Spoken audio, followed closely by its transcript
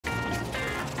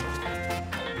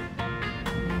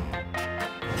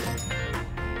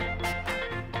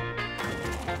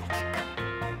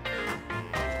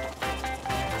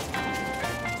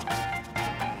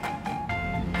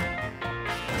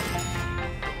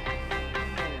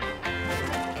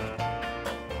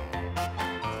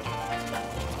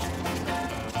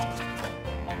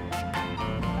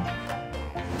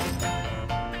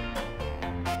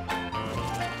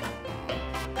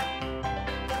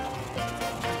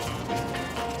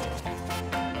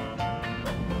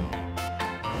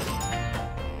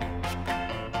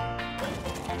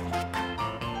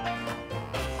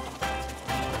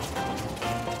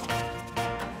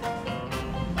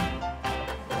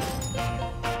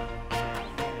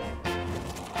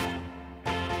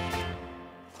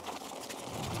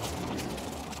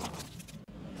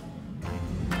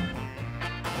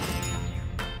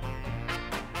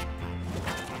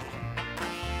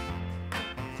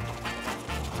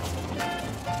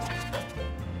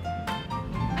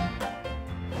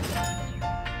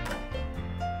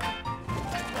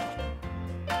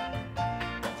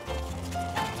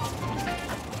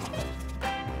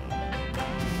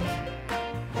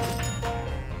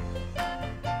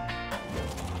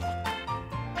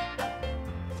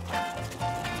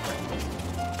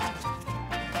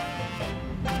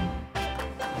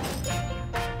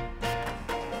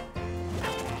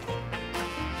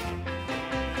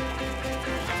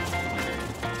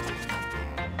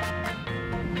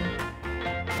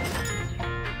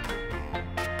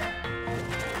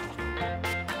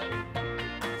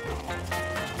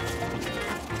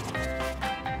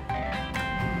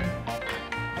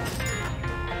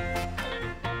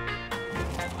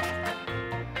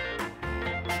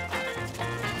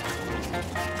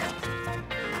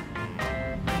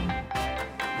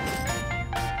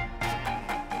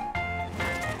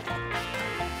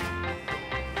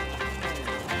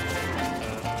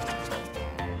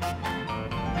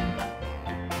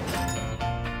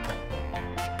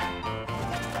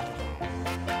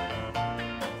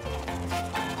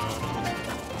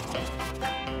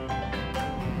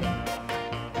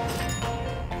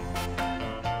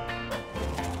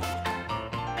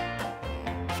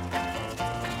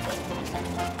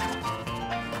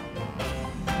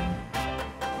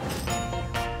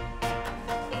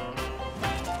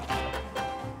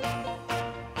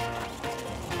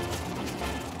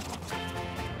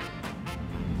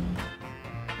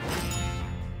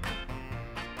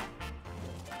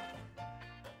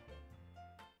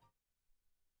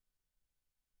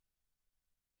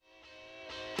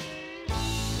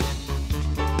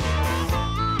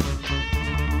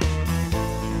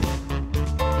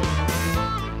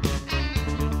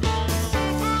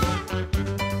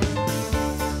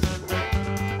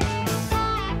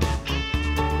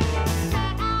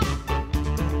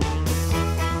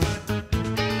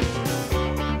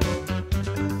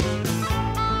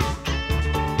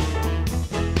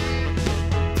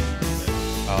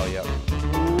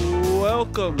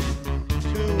Welcome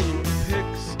to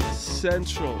Picks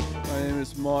Central. My name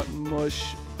is Martin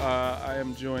Mush. I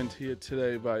am joined here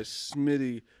today by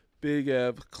Smitty, Big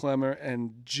Ev, Clemmer,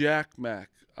 and Jack Mac.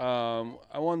 I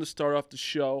wanted to start off the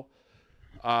show.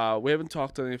 We haven't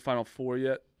talked on any Final Four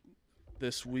yet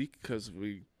this week because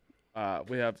we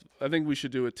have. I think we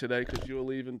should do it today because you're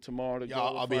leaving tomorrow to go.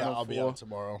 I'll be out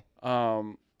tomorrow.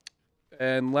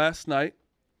 And last night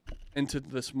into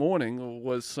this morning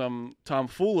was some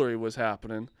tomfoolery was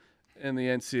happening in the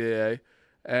NCAA,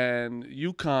 and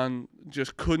UConn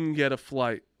just couldn't get a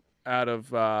flight out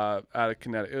of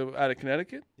Connecticut. Out of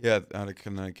Connecticut? Yeah, out of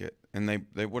Connecticut, and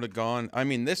they would have gone. I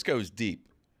mean, this goes deep.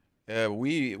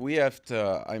 We have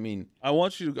to. I mean, I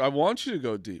want you to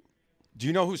go deep. Do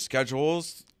you know who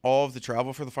schedules all of the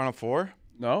travel for the Final Four?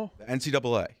 No. The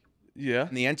NCAA. Yeah.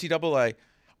 And the NCAA,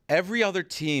 every other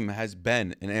team has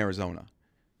been in Arizona.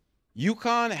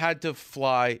 UConn had to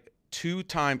fly two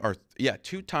time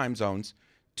zones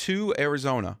to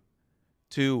Arizona,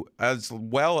 as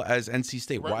well as NC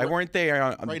State. Why weren't they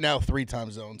right now? 3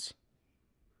 time zones.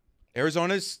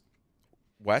 Arizona's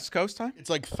West Coast time? It's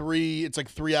like 3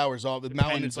 hours off. The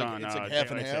mountain, it's like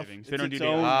half and half. They don't do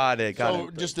that. They got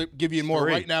it. Just to give you more,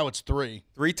 3. right now it's 3.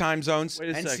 3 time zones. Wait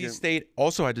a NC second. State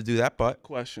also had to do that, but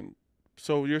Question.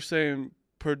 So you're saying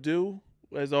Purdue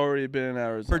has already been in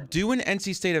Arizona? Purdue and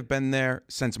NC State have been there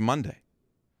since Monday.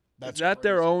 Is that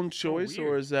their own choice,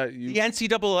 or is that you? The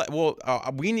NCAA, well,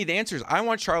 we need answers. I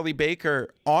want Charlie Baker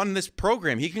on this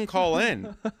program. He can call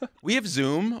in. We have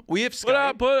Zoom. We have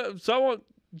Skype.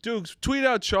 Dukes, tweet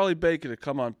out Charlie Baker to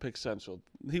come on Pick Central.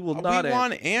 He will not. We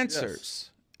want answers.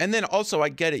 Yes. And then also, I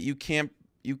get it. You can't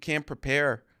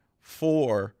prepare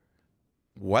for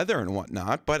weather and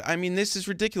whatnot. But I mean, this is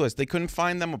ridiculous. They couldn't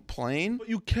find them a plane. But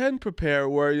you can prepare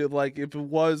where you like if it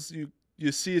was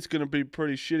you see it's going to be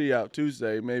pretty shitty out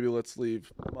Tuesday. Maybe let's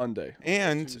leave Monday.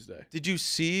 And Tuesday. Did did you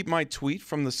see my tweet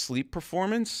from the sleep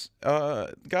performance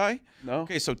guy? No.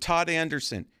 Okay, so Todd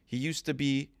Anderson. He used to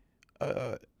play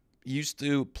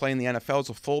in the NFL as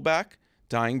a fullback,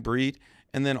 dying breed.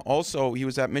 And then also he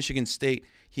was at Michigan State.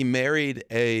 He married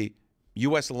a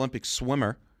U.S. Olympic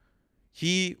swimmer.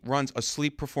 He runs a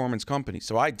sleep performance company.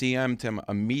 So I DM'd him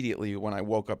immediately when I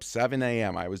woke up, 7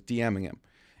 a.m. I was DMing him.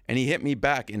 And he hit me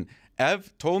back. And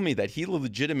Ev told me that he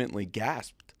legitimately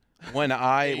gasped when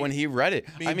he read it.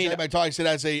 I mean, I said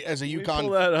as a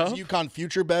UConn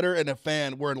future bettor and a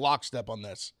fan, we're in lockstep on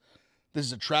this. This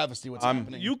is a travesty what's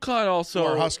happening. UConn also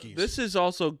Or Huskies. This is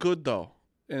also good though,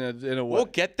 in a way. We'll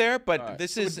get there, but right.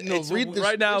 this is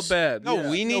right now bad. No, yeah.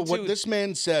 we need to. What this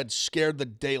man said scared the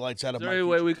daylights out of Is my there any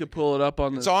way future. we could pull it up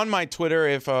on this? It's on my Twitter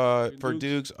if for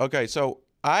Dukes. Okay, so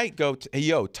I go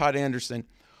to Todd Anderson.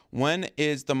 When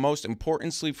is the most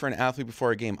important sleep for an athlete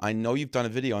before a game? I know you've done a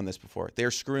video on this before. They're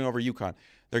screwing over UConn.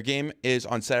 Their game is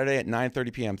on Saturday at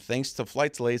 9:30 p.m. Thanks to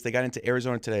flight delays, they got into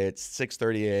Arizona today at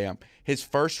 6:30 a.m. His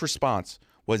first response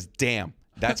was, "Damn,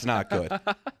 that's not good."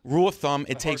 Rule of thumb,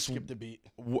 it takes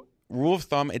rule of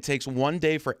thumb, it takes 1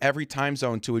 day for every time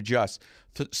zone to adjust.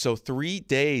 So 3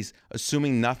 days,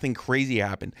 assuming nothing crazy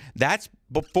happened. That's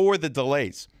before the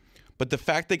delays. But the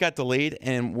fact they got delayed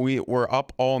and we were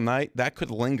up all night, that could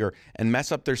linger and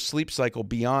mess up their sleep cycle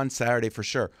beyond Saturday for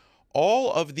sure.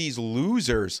 All of these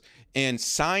losers and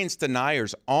science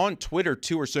deniers on Twitter,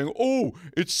 too, are saying, oh,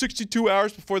 it's 62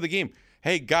 hours before the game.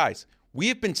 Hey, guys, we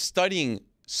have been studying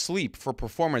sleep for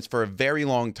performance for a very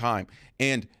long time,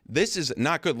 and this is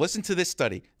not good. Listen to this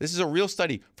study. This is a real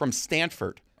study from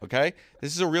Stanford, okay?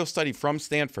 This is a real study from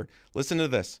Stanford. Listen to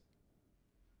this.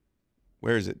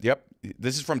 Where is it? Yep.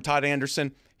 This is from Todd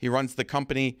Anderson. He runs the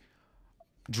company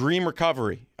Dream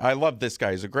Recovery. I love this guy.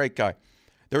 He's a great guy.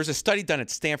 There was a study done at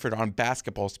Stanford on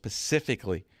basketball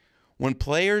specifically. When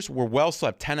players were well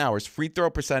slept 10 hours, free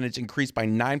throw percentage increased by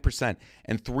 9%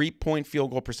 and 3-point field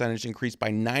goal percentage increased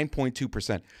by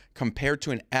 9.2% compared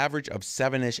to an average of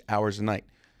 7-ish hours a night.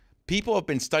 People have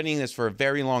been studying this for a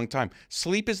very long time.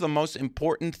 Sleep is the most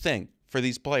important thing for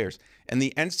these players. And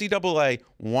the NCAA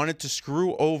wanted to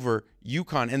screw over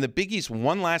UConn. And the Big East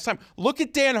one last time. Look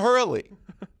at Dan Hurley.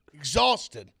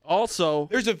 Exhausted. Also,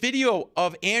 there's a video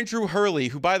of Andrew Hurley,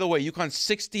 who, by the way, UConn's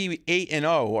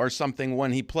 68-0 or something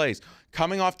when he plays.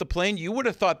 Coming off the plane, you would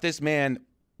have thought this man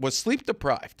was sleep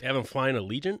deprived. They haven't flying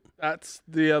Allegiant? That's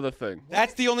the other thing.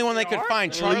 That's the only one they could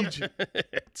find. Allegiant.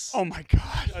 Oh, my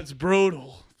God. That's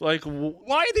brutal. Like,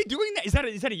 why are they doing that? Is that a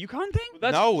UConn thing?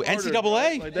 No, NCAA.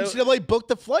 Right? Like, NCAA booked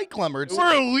the flight, Clemmer. For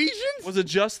allegiance? Was it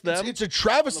just them? It's a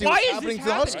travesty. Why what's is happening this to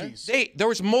the happening? Huskies? There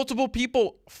was multiple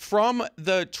people from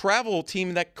the travel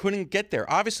team that couldn't get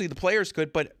there. Obviously, the players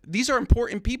could, but these are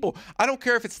important people. I don't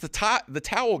care if it's the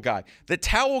towel guy. The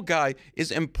towel guy is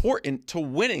important to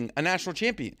winning a national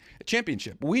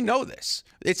championship. We know this.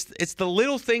 It's the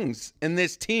little things in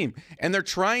this team, and they're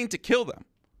trying to kill them.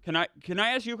 Can I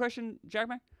ask you a question, Jack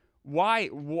Mack? Why?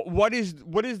 Why is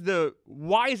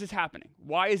this happening?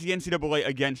 Why is the NCAA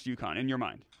against UConn in your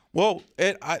mind? Well,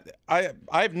 I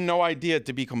have no idea,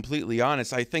 to be completely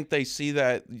honest. I think they see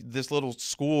that this little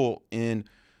school in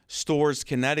Storrs,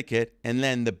 Connecticut, and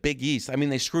then the Big East. I mean,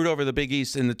 they screwed over the Big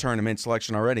East in the tournament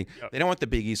selection already. Yep. They don't want the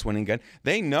Big East winning again.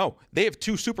 They know. They have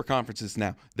 2 super conferences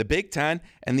now, the Big Ten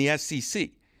and the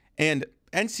SEC. And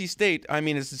NC State, I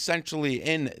mean, is essentially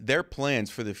in their plans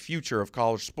for the future of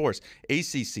college sports.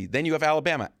 ACC. Then you have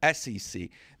Alabama, SEC.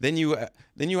 Then you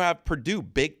have Purdue,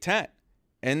 Big Ten.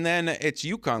 And then it's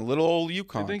UConn, little old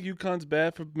UConn. I think UConn's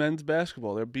bad for men's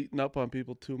basketball. They're beating up on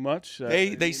people too much.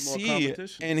 They see,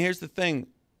 and here's the thing.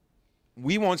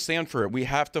 We won't stand for it. We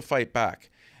have to fight back.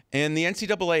 And the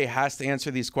NCAA has to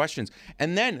answer these questions.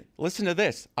 And then, listen to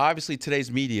this. Obviously,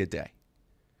 today's media day.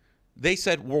 They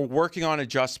said, we're working on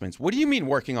adjustments. What do you mean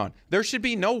working on? There should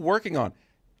be no working on.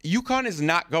 UConn is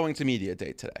not going to media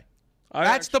day today.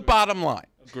 That's the bottom line.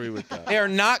 Agree with that. They are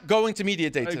not going to media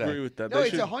day today. I agree with that. No,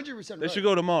 it's 100% right. They should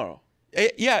go tomorrow.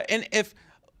 Yeah, and if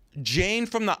Jane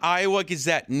from the Iowa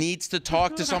Gazette needs to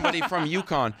talk to somebody from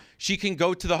UConn, she can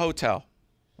go to the hotel.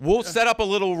 We'll set up a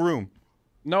little room.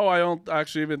 No, I don't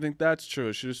actually even think that's true.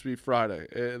 It should just be Friday.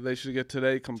 They should get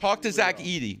today completely. Talk to Zach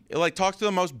Edey. Like, talk to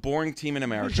the most boring team in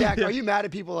America. Jack, are you mad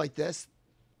at people like this?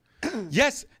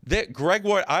 Yes. Greg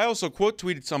Ward, I also quote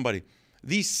tweeted somebody.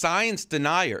 These science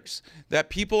deniers that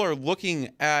people are looking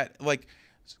at, like,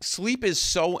 sleep is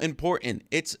so important.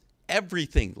 It's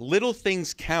everything. Little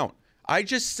things count. I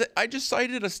just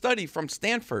cited a study from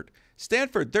Stanford.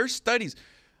 Their studies.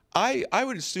 I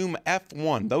would assume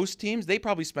F1, those teams, they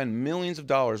probably spend millions of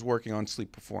dollars working on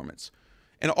sleep performance.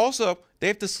 And also, they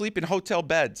have to sleep in hotel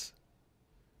beds.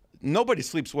 Nobody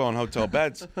sleeps well in hotel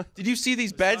beds. Did you see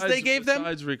these beds they gave them?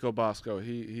 Besides Rico Bosco,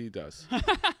 he does.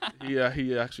 He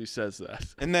actually says that.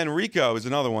 And then Rico is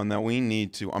another one that we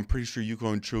need to. I'm pretty sure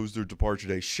UConn chose their departure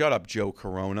day. Shut up, Joe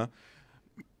Corona.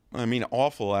 I mean,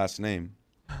 awful last name.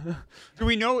 Do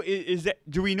we know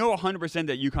 100%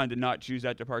 that UConn did not choose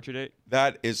that departure date?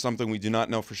 That is something we do not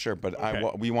know for sure, but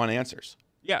okay. We want answers.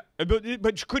 Yeah,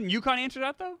 but couldn't UConn answer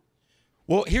that though?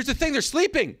 Well, here's the thing: they're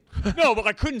sleeping. No, but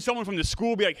like, couldn't someone from the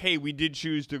school be like, "Hey, we did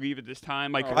choose to leave at this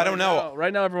time"? Like, I don't know.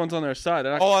 Right now, everyone's on their side.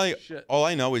 All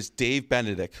I know is Dave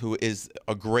Benedict, who is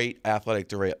a great athletic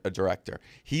director.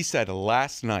 He said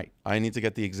last night. I need to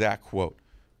get the exact quote.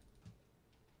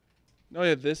 No,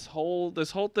 yeah, this whole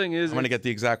thing is. I'm going to get the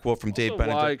exact quote from Dave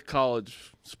Benedict. Why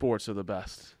college sports are the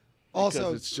best.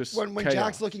 Also, it's just when chaos.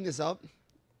 Jack's looking this up,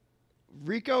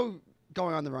 Rico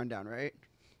going on the rundown, right?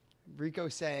 Rico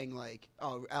saying like,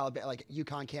 "Oh, Alabama, like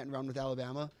UConn can't run with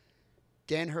Alabama."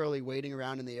 Dan Hurley waiting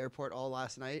around in the airport all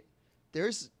last night.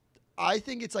 I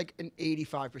think it's like an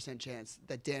 85% chance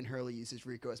that Dan Hurley uses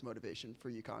Rico as motivation for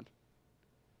UConn.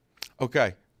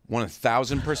 Okay,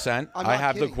 1,000%. I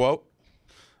have kidding. the quote.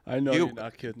 I know you're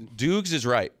not kidding. Dukes is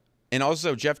right. And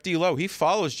also Jeff D. Lowe, he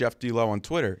follows Jeff D. Lowe on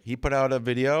Twitter. He put out a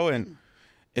video, and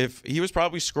if he was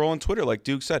probably scrolling Twitter, like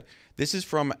Duke said. This is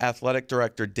from athletic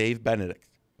director Dave Benedict,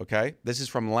 okay? This is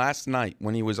from last night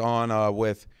when he was on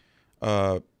with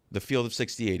the Field of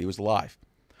 68. He was live.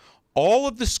 All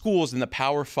of the schools in the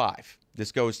Power 5,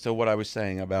 this goes to what I was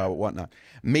saying about whatnot,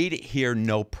 made it here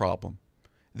no problem.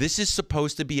 This is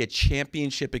supposed to be a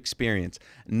championship experience.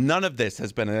 None of this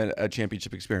has been a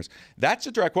championship experience. That's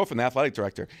a direct quote from the athletic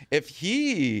director. If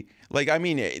he,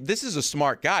 this is a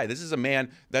smart guy. This is a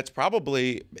man that's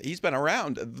he's been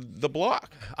around the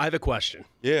block. I have a question.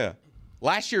 Yeah.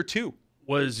 Last year, too.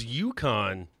 Was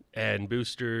UConn and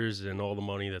boosters and all the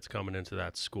money that's coming into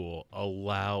that school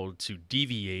allowed to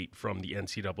deviate from the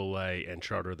NCAA and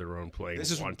charter their own plane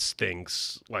once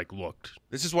things looked?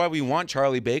 This is why we want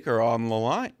Charlie Baker on the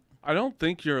line. I don't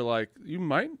think you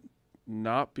might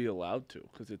not be allowed to,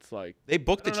 because it's like they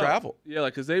booked the travel. Yeah,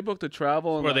 because they booked the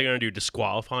travel. And what are they going to do?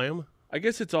 Disqualify him? I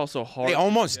guess it's also hard. They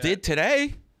almost did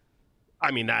today.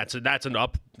 I mean, that's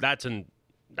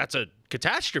a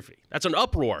catastrophe. That's an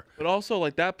uproar. But also,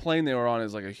 that plane they were on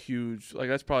is a huge.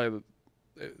 That's probably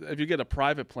if you get a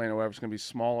private plane or whatever, it's going to be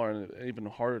smaller and even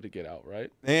harder to get out,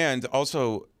 right? And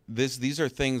also, these are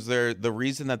things. The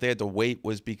reason that they had to wait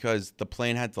was because the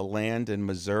plane had to land in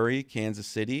Missouri, Kansas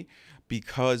City,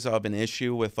 because of an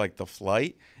issue with like the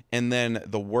flight, and then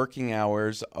the working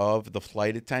hours of the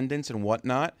flight attendants and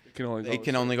whatnot. They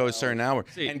can only go a certain hour.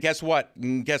 And guess what?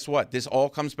 This all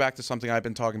comes back to something I've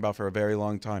been talking about for a very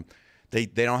long time. They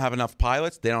don't have enough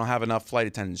pilots. They don't have enough flight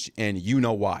attendants, and you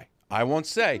know why. I won't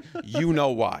say. You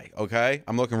know why, okay?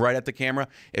 I'm looking right at the camera.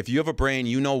 If you have a brain,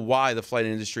 you know why the flight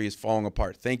industry is falling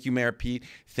apart. Thank you, Mayor Pete.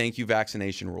 Thank you,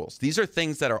 vaccination rules. These are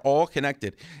things that are all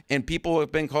connected, and people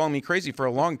have been calling me crazy for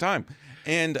a long time.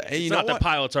 And it's not that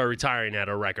pilots are retiring at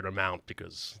a record amount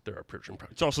because they're approaching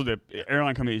price. It's also the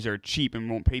airline companies are cheap and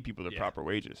won't pay people their proper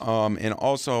wages. And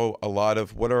also a lot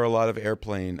of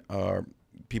airplane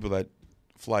people that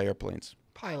fly airplanes?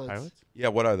 Pilots. Yeah,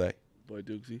 what are they? Boy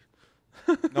Doogsy.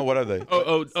 No, what are they?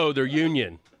 They're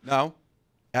union. No,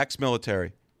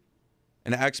 ex-military.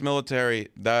 And ex-military,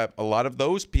 that a lot of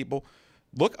those people,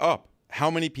 look up how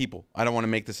many people, I don't want to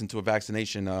make this into a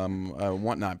vaccination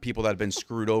whatnot, people that have been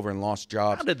screwed over and lost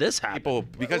jobs. How did this happen? People,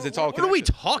 because it's all What are we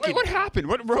talking What happened?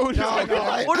 What road?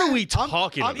 What are we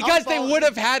talking about? Because they would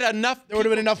have had enough. There would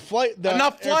have been enough flights.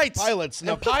 Pilots,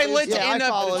 and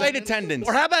flight attendants.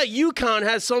 Or how about UConn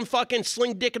has some fucking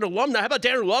sling dick and alumni? How about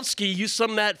Darren Orlovsky use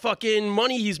some of that fucking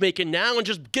money he's making now and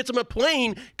just gets him a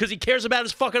plane because he cares about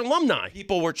his fucking alumni?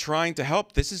 People were trying to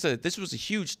help. This was a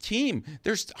huge team.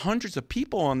 There's hundreds of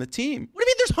people on the team. What do you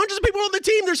mean there's hundreds of people on the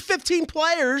team? There's 15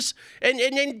 players and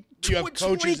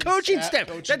 20 coaching staff.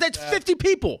 That's 50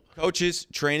 people. Coaches,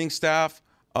 training staff,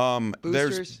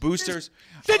 there's boosters.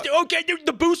 Okay,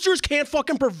 the boosters can't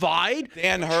fucking provide.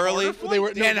 Dan Hurley.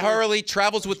 Hurley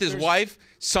travels with his wife.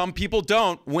 Some people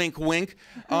don't. Wink, wink.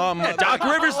 Doc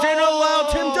Rivers didn't allow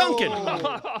Tim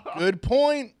Duncan. Good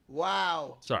point.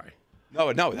 Wow. Sorry.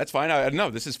 No, that's fine. No,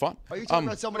 this is fun. Are you talking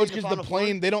about somebody in the Final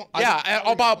plane? Four? They don't.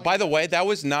 Yeah. By the way, that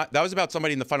was about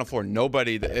somebody in the Final Four.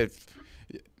 Nobody.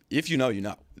 If you know, you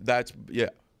know. That's yeah.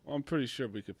 Well, I'm pretty sure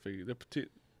we could figure.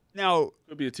 Now,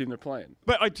 could be a team they're playing.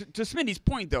 But to Smitty's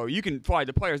point, though, you can fly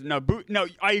the players. No,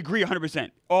 I agree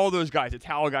 100%. All those guys, the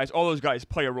Towel guys, all those guys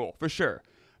play a role for sure.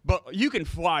 But you can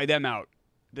fly them out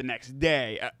the next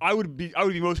day. I would be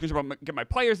most concerned about get my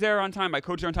players there on time, my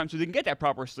coaches there on time, so they can get that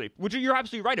proper sleep. Which you're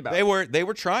absolutely right about. They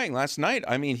were trying last night.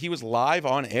 I mean, he was live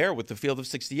on air with the Field of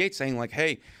 68 saying like,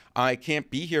 "Hey, I can't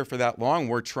be here for that long.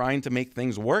 We're trying to make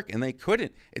things work," and they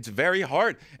couldn't. It's very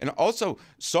hard. And also,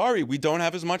 sorry, we don't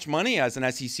have as much money as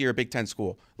an SEC or Big Ten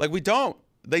school. Like we don't.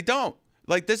 They don't.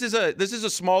 Like this is a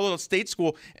small little state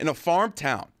school in a farm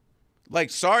town. Like,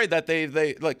 sorry that they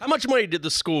like. How much money did the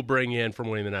school bring in from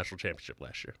winning the national championship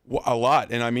last year? Well, a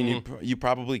lot, and I mean, you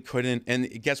probably couldn't.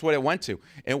 And guess what? It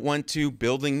went to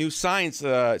building new science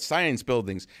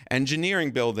buildings,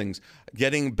 engineering buildings,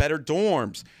 getting better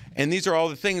dorms, and these are all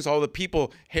the things. All the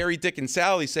people, Harry, Dick, and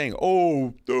Sally, saying,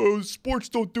 "Oh, sports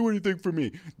don't do anything for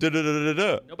me."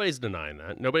 Nobody's denying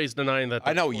that. Nobody's denying that.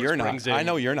 I know you're not. I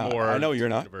know you're not. I know you're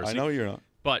not. I know you're not.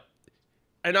 But,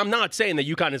 and I'm not saying that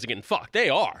UConn isn't getting fucked. They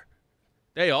are.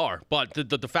 They are, but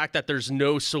the fact that there's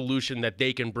no solution that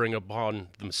they can bring upon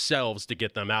themselves to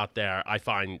get them out there, I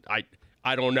find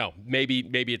I don't know. Maybe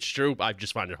it's true. I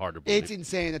just find it hard to believe. It's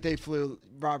insane that they flew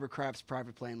Robert Kraft's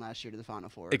private plane last year to the Final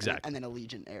Four. Exactly. And then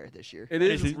Allegiant Air this year. It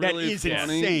is really that is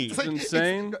funny. insane. It's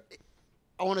insane.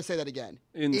 I want to say that again.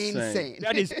 Insane.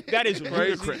 That is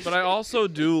ludicrous. But I also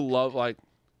do love, like,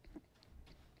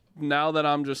 now that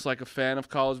I'm just like a fan of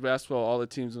college basketball, all the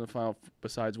teams in the Final,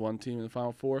 besides one team in the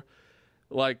Final Four,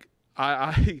 like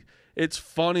I it's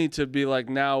funny to be like,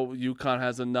 now UConn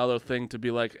has another thing to be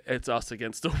like, it's us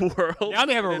against the world. Now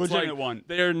they have a it's legitimate like, one.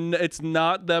 It's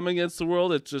not them against the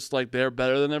world. It's just like they're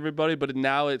better than everybody. But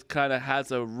now it kind of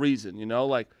has a reason, you know.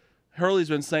 Like Hurley's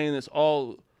been saying this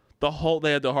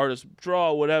they had the hardest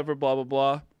draw, whatever, blah blah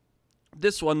blah.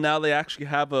 This one, now they actually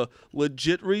have a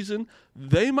legit reason.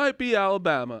 They might be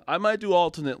Alabama. I might do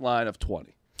alternate line of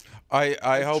 20.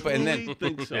 I hope, and then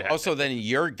think so. Also then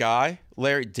your guy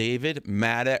Larry David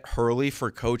mad at Hurley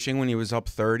for coaching when he was up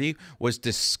 30 was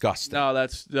disgusting.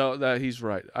 No, he's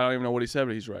right. I don't even know what he said,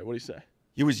 but he's right. What did he say?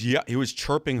 He was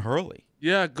chirping Hurley.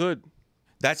 Yeah, good.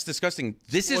 That's disgusting.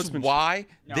 This is why.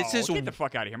 Get the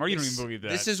fuck out of here, Mark. You don't even believe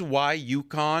that. This is why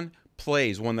UConn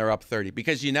plays when they're up 30,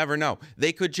 because you never know.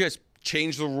 They could just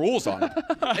change the rules on it.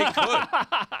 They could.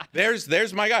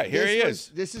 There's my guy. Here he is.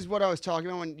 This is what I was talking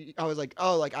about when I was like,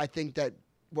 oh, like I think that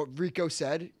what Rico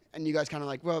said, and you guys kind of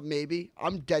like, well, maybe.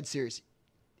 I'm dead serious.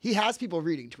 He has people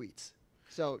reading tweets.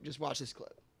 So just watch this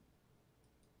clip.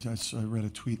 I read a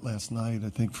tweet last night, I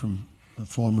think from a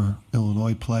former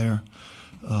Illinois player.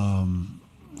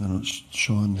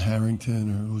 Sean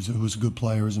Harrington, or who's a good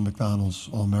player, is a McDonald's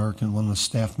All-American, one of the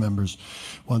staff members,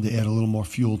 wanted to add a little more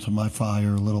fuel to my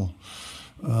fire, a little,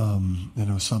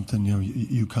 something,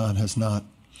 UConn has not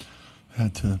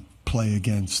had to play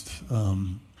against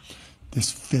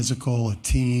this physical a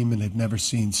team, and they've never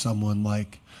seen someone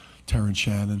like Terrence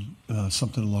Shannon,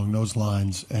 something along those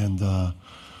lines, and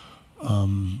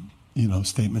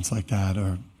statements like that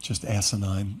are just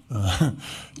asinine.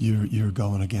 You're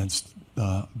going against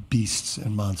beasts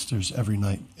and monsters every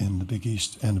night in the Big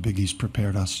East, and the Big East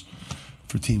prepared us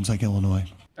for teams like Illinois.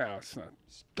 Oh, it's not.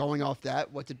 Going off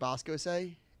that, what did Bosco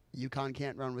say? UConn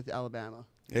can't run with Alabama.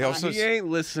 He ain't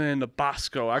listening to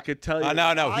Bosco. I could tell you.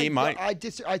 No, he might. I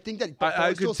think that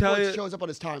Barstool Sports shows up on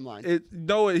his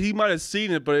timeline. He might have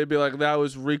seen it, but it'd be like, that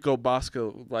was Rico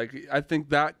Bosco. Like, I think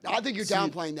you're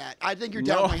downplaying that. I think you're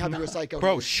downplaying how big of a psycho.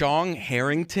 Bro, Sean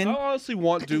Harrington? I honestly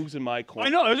want Dukes in my corner. I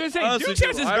know. I was going to say, Dukes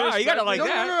has his guy. You got to like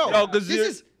that. No,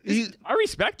 because I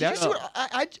respect that.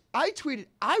 I tweeted,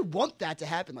 I want that to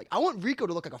happen. Like, I want Rico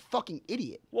to look like a fucking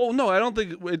idiot. Well, no, I don't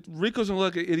think Rico's going to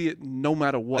look like an idiot no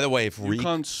matter what. By the way, if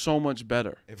UConn's so much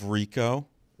better. If Rico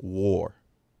wore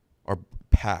or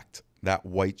packed that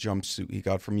white jumpsuit he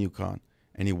got from UConn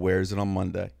and he wears it on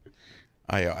Monday,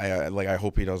 I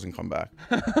hope he doesn't come back.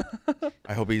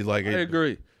 I hope he I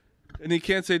agree. And he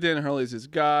can't say Dan Hurley's his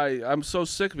guy. I'm so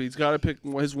sick of it. He's got to pick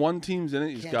his one team's in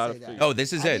it. He's got to figure. Oh,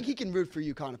 this is I think he can root for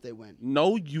UConn if they win.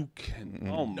 No, you can.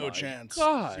 Oh, no chance.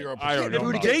 God. 0%. I don't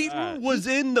know. Dayton was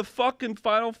in the fucking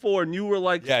Final Four, and you were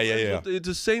like, yeah. It's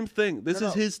the same thing. This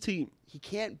is his team. He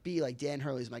can't be like Dan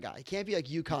Hurley's my guy. He can't be like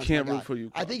UConn's can't my root guy. for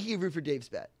UConn. I think he can root for Dave's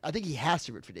bet. I think he has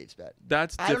to root for Dave's bet.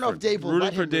 That's different. I don't know if Dave will rooting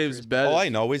let for him Dave's root for bet. All I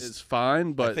know is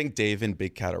fine, but I think Dave and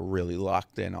Big Cat are really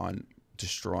locked in on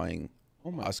destroying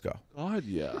Moscow. God,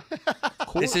 yeah.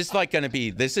 This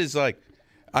is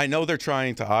I know they're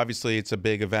trying to, obviously it's a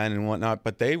big event and whatnot,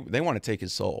 but they want to take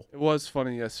his soul. It was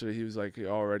funny yesterday. He was like, he's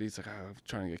like, I'm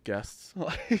trying to get guests.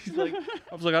 He's like,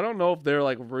 I was like, I don't know if they're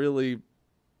like really,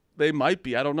 they might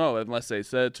be. I don't know unless they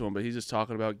said it to him, but he's just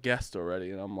talking about guests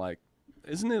already. And I'm like,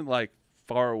 isn't it like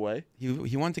far away?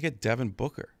 He wanted to get Devin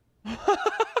Booker.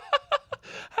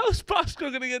 How's Bosco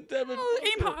going to get Devin Booker?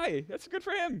 Aim high. That's good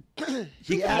for him.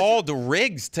 He called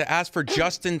Riggs to ask for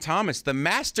Justin Thomas. The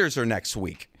Masters are next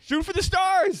week. Shoot for the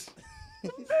stars.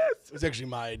 It was actually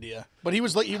my idea, but he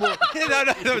was like, no,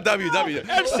 WW.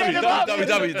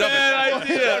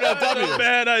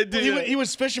 Bad idea. He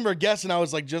was fishing for guests, and I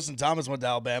was like, Justin Thomas went to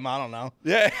Alabama. I don't know.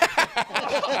 Yeah.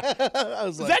 I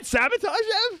was Is like, that sabotage,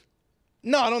 Ev?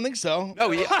 no, I don't think so.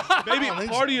 No, yeah. Maybe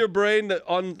part of your brain that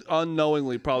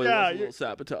unknowingly probably was a little you're-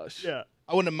 sabotage. Yeah.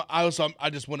 I wouldn't. I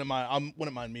just wouldn't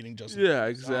mind meeting Justin. Yeah,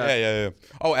 exactly. Yeah.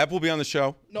 Oh, Ev will be on the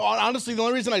show. No, honestly, the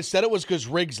only reason I said it was because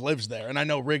Riggs lives there, and I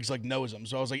know Riggs like knows him.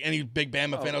 So I was like, any big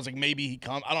Bama fan, I was like, maybe he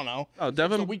come. I don't know. Oh,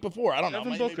 Devin. The week before, I don't know.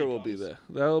 Devin Maybe Booker he will be comes.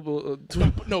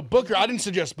 there. No, Booker. I didn't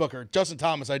suggest Booker. Justin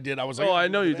Thomas, I did. I was like, Oh, I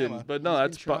know you Bama. didn't, but no, He's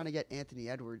that's been trying to get Anthony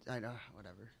Edwards. I know,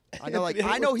 whatever.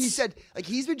 I know he said like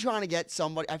he's been trying to get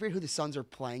somebody. I forget who the Suns are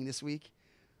playing this week.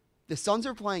 The Suns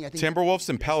are playing, I think. Timberwolves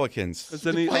and Pelicans.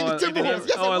 Then he, Playing the Timberwolves.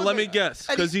 Yes, I and was let me there. guess,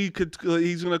 because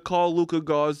he's gonna call Luka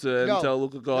Garza and tell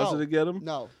Luka Garza to get him.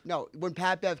 No. When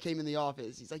Pat Bev came in the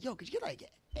office, he's like, "Yo, could you get like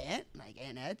Ant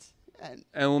Eds?"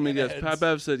 And let me guess, Pat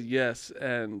Bev said yes,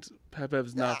 and Pat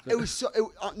Bev's not. It was so.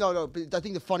 No. But I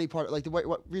think the funny part, like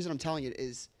what reason I'm telling it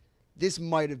is, this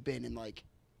might have been in like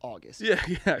August. Yeah.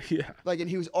 Like, and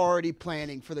he was already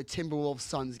planning for the Timberwolves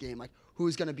Suns game, like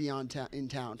who's gonna be in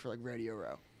town for like Radio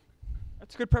Row.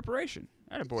 That's good preparation.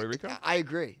 Attaboy, Rico. I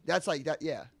agree. That's like that.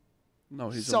 Yeah. No,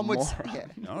 he's Some a would. moron. Yeah.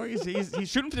 No, he's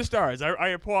shooting for the stars. I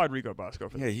applaud Rico Bosco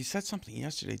for that. Yeah, he said something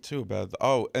yesterday too about.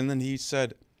 And then he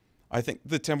said, I think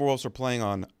the Timberwolves are playing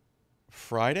on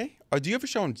Friday. Do you have a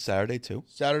show on Saturday too?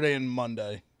 Saturday and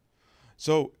Monday.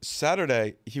 So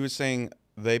Saturday, he was saying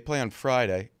they play on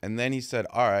Friday, and then he said,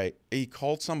 all right, he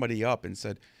called somebody up and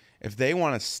said, if they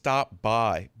want to stop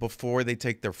by before they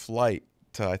take their flight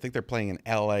to, I think they're playing in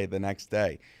LA the next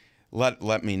day,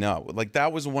 let me know. Like,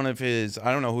 that was one of his,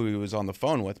 I don't know who he was on the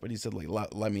phone with, but he said, like,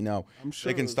 let me know. I'm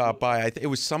sure they can stop by. It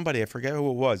was somebody, I forget who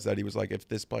it was, that he was like, if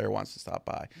this player wants to stop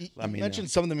by, let me know. He mentioned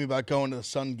something to me about going to the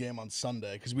Sun game on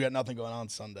Sunday because we got nothing going on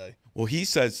Sunday. Well, he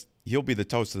says he'll be the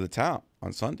toast of the town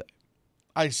on Sunday.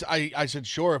 I said,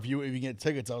 sure, if you get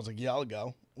tickets. I was like, yeah, I'll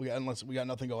go. Unless we got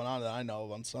nothing going on that I know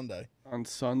of on Sunday. On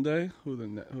Sunday, who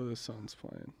the Suns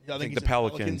playing? Yeah, I think he the said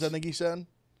Pelicans. I think he said.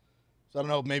 So I don't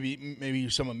know. Maybe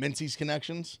some of Mincy's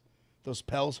connections, those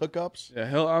Pels hookups.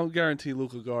 Yeah, I'll guarantee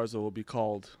Luka Garza will be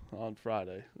called on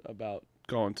Friday about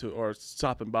going to or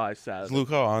stopping by Is Saturday.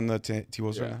 Luca on the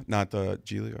T-Wolves Yeah. right now? Not the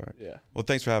G League? All right. Yeah. Well,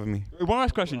 thanks for having me. One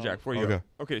last question, Jack, before you go. Okay.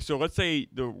 Okay, so let's say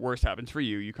the worst happens for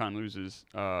you. UConn loses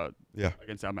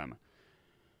against Alabama.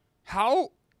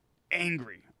 How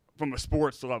angry from a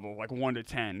sports level, like 1 to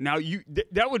 10? Now,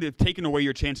 that would have taken away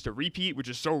your chance to repeat, which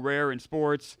is so rare in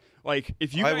sports. Like,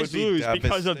 if you guys lose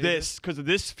because of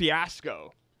this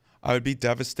fiasco. I would be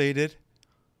devastated.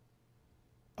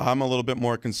 I'm a little bit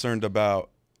more concerned about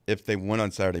if they win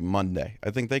on Saturday, Monday. I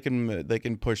think they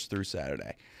can push through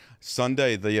Saturday.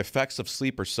 Sunday, the effects of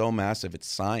sleep are so massive. It's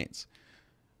science.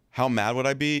 How mad would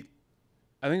I be?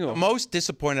 I think The most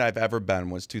disappointed I've ever been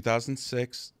was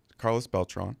 2006, Carlos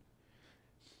Beltran.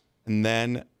 And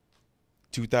then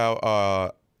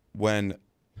when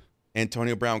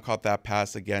Antonio Brown caught that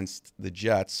pass against the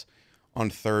Jets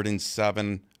on 3rd and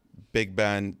 7, Big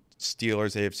Ben,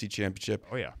 Steelers, AFC Championship.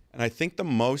 Oh, yeah. And I think the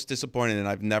most disappointed, and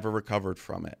I've never recovered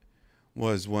from it,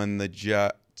 was when the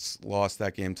Jets lost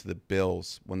that game to the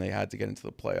Bills when they had to get into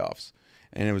the playoffs.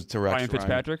 And it was to Rex Ryan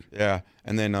Fitzpatrick? Yeah.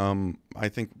 And then I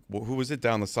think, who was it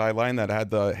down the sideline that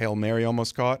had the Hail Mary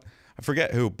almost caught? I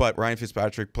forget who, but Ryan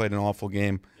Fitzpatrick played an awful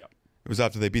game. Yep. It was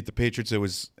after they beat the Patriots. That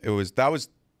was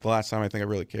the last time I think I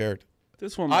really cared.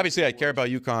 this one. Obviously, I care about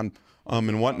UConn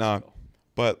and whatnot.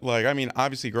 But, like, I mean,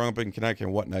 obviously, growing up in Connecticut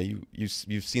and whatnot,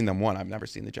 you've seen them win. I've never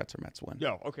seen the Jets or Mets win.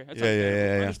 No, okay. That's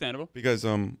Yeah. understandable. Because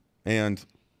and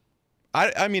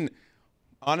I mean,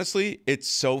 honestly, it's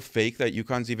so fake that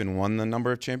UConn's even won the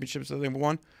number of championships that they've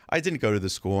won. I didn't go to the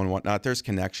school and whatnot. There's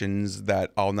connections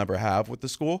that I'll never have with the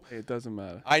school. It doesn't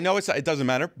matter. I know it doesn't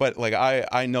matter, but like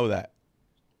I know that.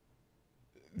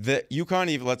 The UConn,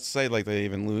 even let's say like they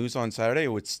even lose on Saturday,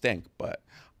 it would stink. But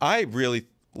I really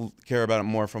care about it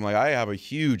more from like I have a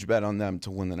huge bet on them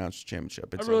to win the national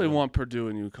championship. I really want Purdue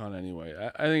and UConn anyway.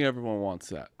 I think everyone wants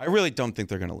that. I really don't think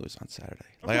they're going to lose on Saturday.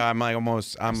 Like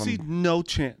I see no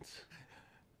chance.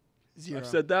 Zero. I've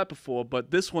said that before,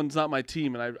 but this one's not my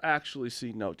team, and I actually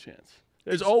see no chance.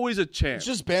 There's always a chance.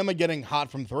 It's just Bama getting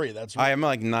hot from 3. That's right. I am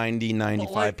like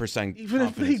 90-95% even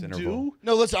if they confidence interval. do,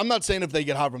 No, listen, I'm not saying if they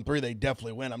get hot from 3, they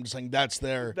definitely win. I'm just saying that's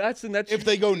their. that's If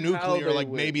they go usually how nuclear, they like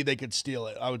win. maybe they could steal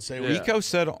it. I would say. Yeah. Rico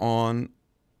said on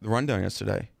the rundown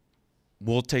yesterday,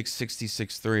 we'll take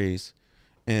 66 threes,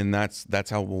 and that's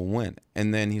how we'll win.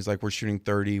 And then he's like, we're shooting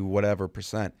 30 whatever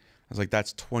percent. I was like,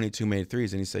 that's 22 made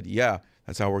threes. And he said, yeah,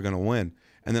 that's how we're going to win.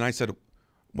 And then I said,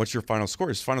 what's your final score?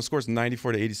 His final score is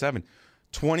 94-87.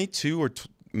 22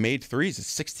 made threes is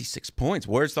 66 points.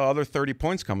 Where's the other 30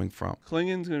 points coming from?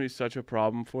 Klingon's going to be such a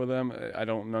problem for them. I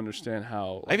don't understand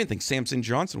how. I even think Samson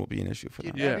Johnson will be an issue for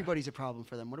Dude, them. Yeah. everybody's a problem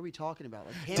for them. What are we talking about?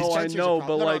 Like, Cam Oh, I Spencer's a know, problem.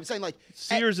 but No, like I'm saying like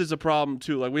Sears is a problem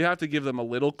too. Like we have to give them a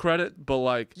little credit, but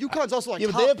like UConn's also like Yeah,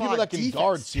 but top they have people 5 that can defense.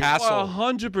 guard Sears. Castle.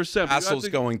 100%. Castle's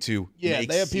going to make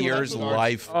they have people that Sears' can guard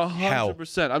life hell.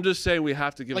 100%. I'm just saying we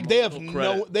have to give Like them they a have little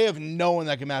credit. they have no one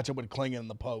that can match up with Klingon in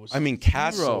the post. I mean,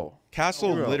 Castle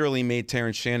Zero. literally made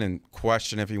Terrence Shannon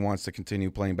question if he wants to continue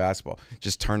playing basketball.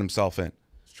 Just turn himself in.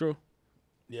 It's true.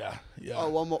 yeah. Oh,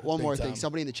 one more Big thing. time.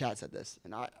 Somebody in the chat said this,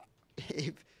 and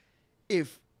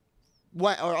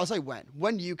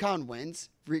when UConn wins,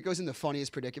 Rico's in the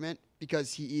funniest predicament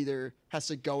because he either has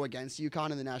to go against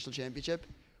UConn in the national championship,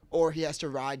 or he has to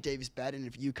ride Dave's bet. And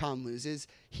if UConn loses,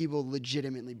 he will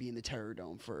legitimately be in the Terror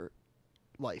Dome for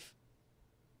life.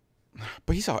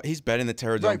 But he's been in the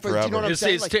Terror Dome Right, but do you forever. know what I'm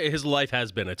saying? Like- His life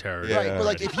has been a terror. Yeah. Right, but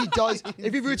like if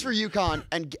he roots for UConn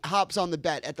and hops on the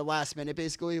bet at the last minute,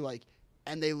 basically, like,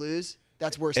 and they lose,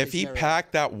 that's worse. If he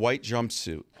packed that white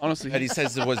jumpsuit, Honestly, that he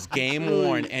says it was game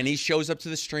worn, and he shows up to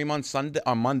the stream on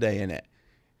Monday in it,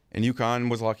 and UConn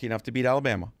was lucky enough to beat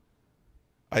Alabama,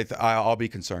 I'll be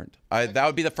concerned. That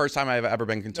would be the first time I've ever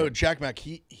been no, concerned. Jack Mack,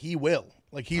 he will.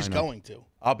 Like he's going to.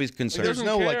 I'll be he concerned. doesn't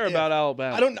no, like, care if. about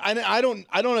Alabama. I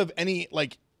don't have any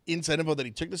like inside info that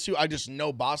he took the suit. I just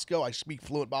know Bosco. I speak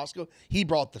fluent Bosco. He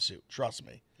brought the suit. Trust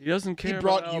me. He doesn't care. He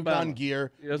brought about Alabama. UConn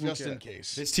gear He doesn't just care. in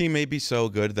case. This team may be so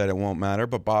good that it won't matter,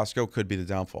 but Bosco could be the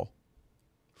downfall.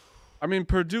 I mean,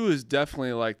 Purdue is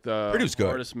definitely like the Purdue's good.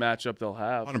 hardest matchup they'll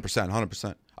have.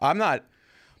 100%.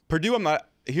 Purdue, I'm not.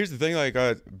 Here's the thing, like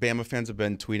Bama fans have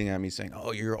been tweeting at me saying,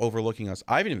 oh, you're overlooking us.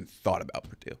 I haven't even thought about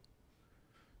Purdue.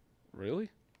 Really?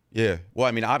 Yeah. Well,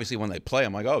 I mean, obviously when they play,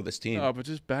 I'm like, oh, this team. No, but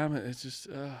just Bama. It's just.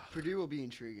 Purdue will be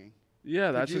intriguing.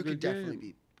 Yeah, that's Purdue a good could definitely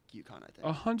game. beat UConn,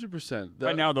 I think. 100%.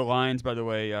 Right now, the lines, by the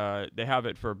way, they have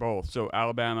it for both. So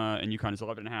Alabama and UConn is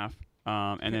 11.5,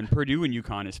 and then Purdue and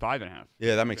UConn is 5.5.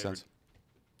 Yeah, that makes sense.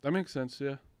 That makes sense.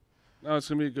 Yeah. No, it's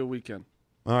gonna be a good weekend.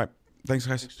 All right. Thanks,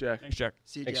 guys. Thanks, Jack. Thanks, Jack.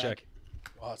 See you, Thanks, Jack. Jack.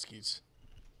 Huskies.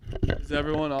 Is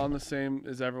everyone on the same?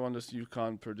 Is everyone just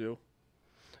UConn, Purdue?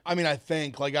 I mean, I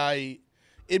think like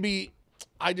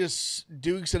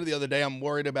Duke said it the other day. I'm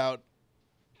worried about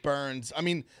Burns. I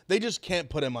mean, they just can't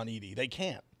put him on Edey. They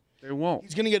can't. They won't.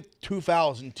 He's gonna get 2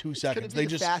 fouls in 2 seconds. They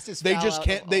just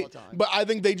can't. But I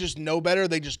think they just know better.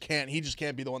 They just can't. He just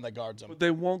can't be the one that guards him. But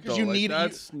they won't. Because you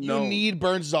need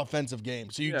Burns' offensive game.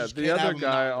 So you just the can't other have him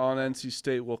guy on NC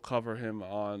State will cover him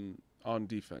on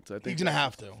defense. I think he's gonna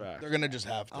have to. They're gonna just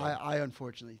have to. I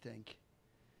unfortunately think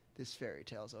this fairy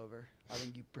tale's over. I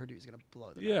think Purdue's gonna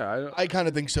blow them. Yeah, I kind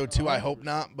of think so too. I hope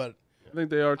not, but. I think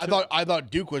they are too. I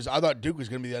thought Duke was going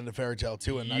to be the end of fairy tale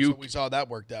too, and that's what we saw that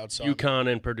worked out. So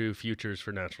UConn and Purdue futures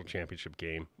for national championship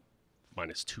game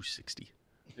minus 260.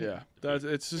 Yeah,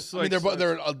 it's just. I mean,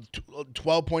 they're a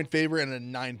 12-point favorite and a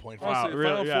 9-point favorite.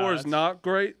 Wow, Final Four is not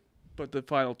great, but the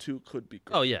final 2 could be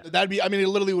great. Oh yeah, that'd be. I mean, it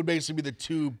literally would basically be the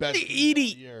 2 best.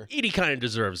 Edey kind of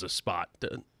deserves a spot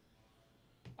to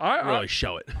really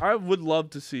show it. I would love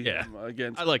to see him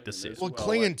against. I like to see it. Well,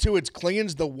 Clingan too.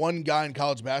 Clingan's the one guy in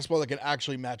college basketball that can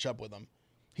actually match up with him.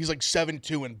 He's like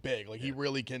 7'2" and big. Like he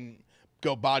really can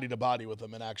go body to body with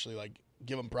him and actually like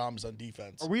give him problems on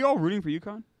defense. Are we all rooting for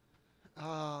UConn?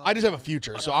 I just have a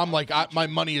future, so I'm like my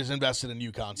money is invested in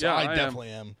UConn. So I definitely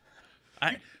am.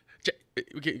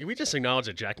 Can we just acknowledge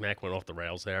that Jack Mack went off the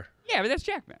rails there? Yeah, but that's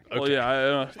Jack Mack. Okay. Well,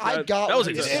 yeah, that was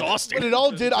exhausting. But it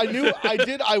all did.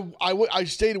 I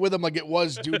stayed with him like it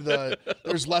was due to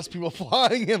there's less people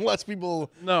flying and less people.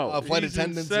 Flight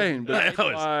attendants. Insane, but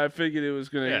I figured it was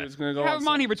gonna go. Have him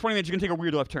on here for 20 minutes. You're gonna take a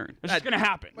weird left turn. It's just gonna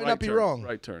happen. Might not be wrong.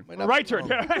 Right turn. Right turn.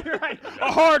 Right.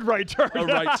 A hard right turn. A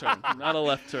right turn, not a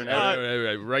left turn.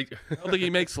 Right. I don't think he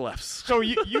makes lefts. So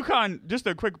UConn. Just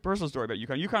a quick personal story about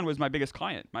UConn. UConn was my biggest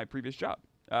client, my previous job.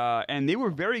 And they were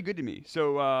very good to me.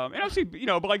 So, and obviously,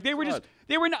 but like they were not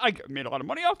like made a lot of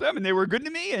money off them, and they were good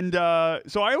to me. And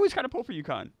so I always kind of pull for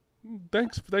UConn.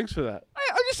 Thanks for that.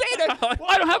 I'm just saying that. Well,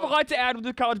 I don't have a lot to add with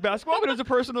the college basketball, but it was a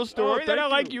personal story that I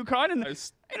like UConn, and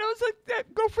it's like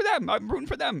go for them. I'm rooting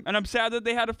for them, and I'm sad that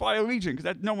they had to fly Allegiant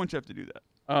because no one should have to do that.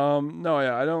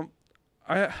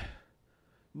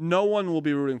 No one will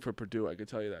be rooting for Purdue. I can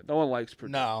tell you that. No one likes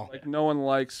Purdue. No, like no one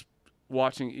likes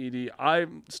watching Edey.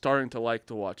 I'm starting to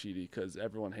watch Edey because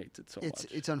everyone hates it so much.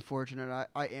 It's unfortunate.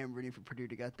 I am rooting for Purdue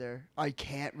to get there. I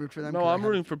can't root for them. No, I'm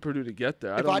rooting for Purdue to get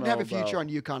there. If I didn't have a future on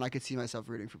UConn, I could see myself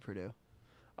rooting for Purdue.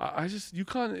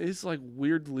 UConn is like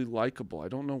weirdly likable. I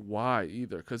don't know why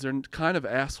either because they're kind of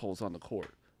assholes on the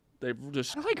court. They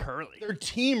just. I like Hurley. Their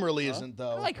team really isn't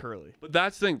though. I like Hurley. But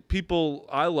that's the thing.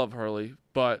 I love Hurley,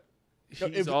 but.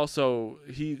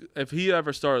 If he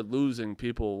ever started losing,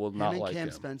 people will not like him.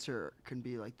 Cam Spencer can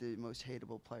be like the most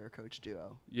hateable player-coach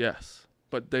duo. Yes,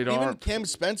 but they don't. Even Cam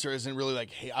Spencer isn't really like.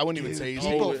 Hey, I wouldn't even say he's.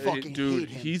 People fucking hate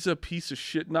him. He's a piece of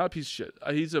shit. Not a piece of shit.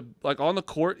 He's on the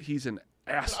court. He's an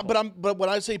asshole. But when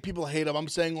I say people hate him, I'm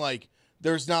saying like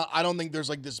there's not. I don't think there's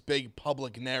like this big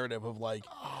public narrative of like.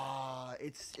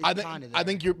 It's kind of there. I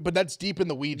think you're. But that's deep in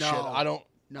the weed shit. I don't.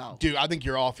 No, dude, I think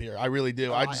you're off here. I really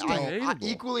do. I just don't.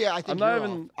 Equally, I think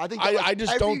I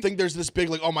just don't think there's this big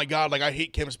like, oh my god, like I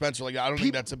hate Cam Spencer. Like I don't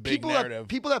think that's a big narrative.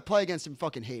 People that play against him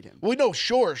fucking hate him. Well, no,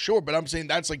 sure, but I'm saying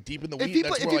that's like deep in the weeds.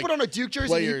 If he put on a Duke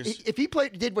jersey, if he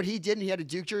did what he did and he had a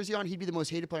Duke jersey on, he'd be the most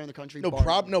hated player in the country.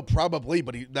 Probably,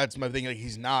 but that's my thing. Like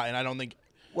he's not, and I don't think.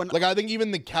 I think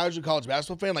even the casual college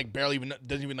basketball fan like barely even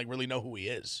doesn't even like really know who he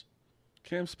is.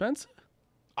 Cam Spencer.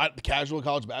 The casual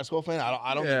college basketball fan,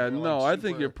 I don't. Yeah, think I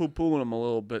think you're poo-pooing him a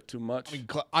little bit too much.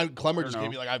 I mean, Clemmer just gave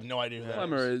me like I have no idea who that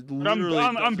Clemmer is. is literally.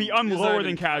 I'm lower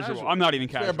than casual. I'm not even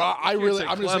casual. Yeah, but I'm just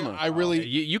saying,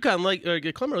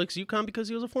 UConn Clemmer likes UConn because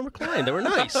he was a former client. They were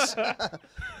nice. I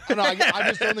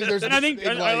just don't think there's. And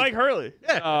I like Hurley.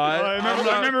 Yeah,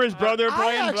 I remember his brother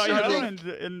playing.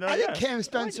 I think Cam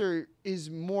Spencer is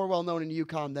more well known in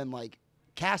UConn than like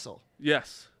Castle.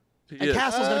 Yes. And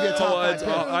Castle's going to be a top 5 pick.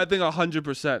 I think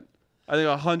 100%. I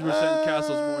think 100%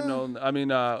 Castle's more known. I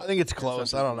mean, I think it's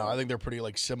close. I don't know. I think they're pretty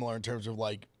like similar in terms of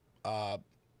like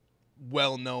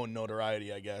well-known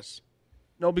notoriety, I guess.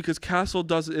 No, because Castle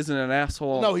isn't an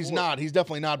asshole. No, he's not. He's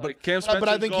definitely not. But Cam Spencer's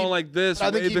I think going like this. I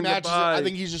think he matches. Goodbye. I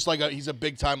think he's just like he's a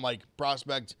big time like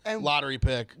prospect and lottery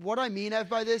pick. What I mean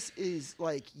by this is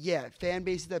like fan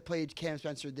bases that played Cam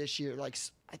Spencer this year. Like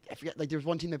I forget. Like there was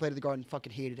one team that played at the Garden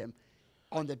fucking hated him.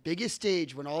 On the biggest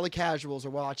stage, when all the casuals are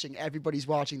watching, everybody's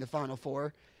watching the Final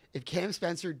Four. If Cam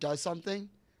Spencer does something,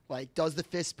 like does the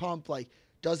fist pump, like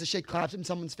does the shit, claps in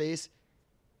someone's face,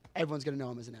 everyone's gonna know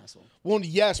him as an asshole. Well,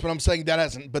 yes, but I'm saying that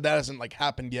hasn't like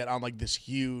happened yet on like this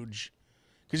huge.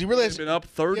 Because he really has been up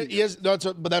 30. He has,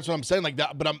 but that's what I'm saying. Like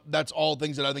that, but that's all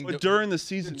things that I think. But during the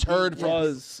season, like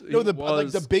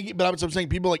the big. But I'm saying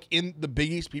people like in the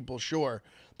Big East, people sure.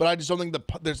 But I just don't think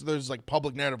there's like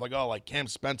public narrative like, oh, like Cam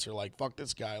Spencer, like fuck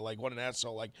this guy, like what an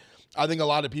asshole. Like I think a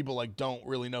lot of people like don't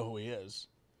really know who he is.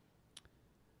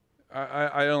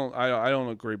 I don't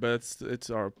agree, but it's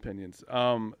our opinions.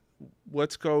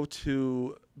 Let's go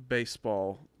to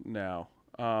baseball now.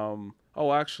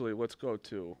 Actually, let's go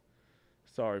to.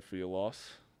 Sorry for your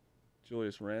loss,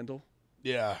 Julius Randle.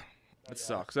 Yeah. That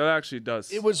sucks. That actually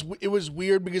does. It was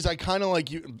weird because I kind of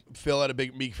like Meek Phil had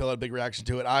a big reaction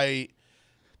to it.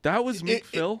 That was Meek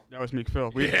Phil? That was Meek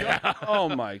Phil. Oh,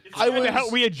 my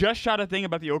God. We had just shot a thing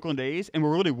about the Oakland A's, and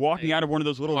we're really walking out of one of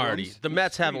those little rooms. The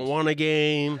Mets haven't won a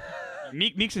game.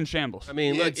 Meek's in shambles. I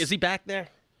mean, look, is he back there?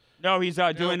 No, he's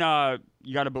doing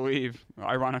You Gotta Believe,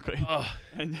 ironically.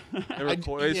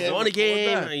 They won a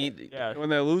game. When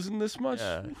they're losing this much?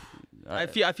 Yeah. I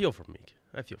feel for Meek.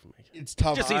 It's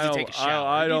tough. Just needs to take a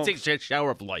shower. He needs to take a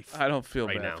shower of life. I don't feel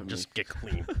right bad now. for Just Meek. get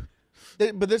clean.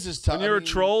 But this is tough. When you're a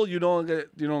troll, you don't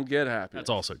get happy. That's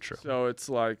also true. So it's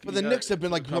like. But the Knicks have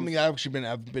been like something that actually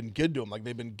have been good to them. Like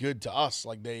they've been good to us.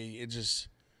 Like they've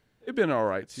been all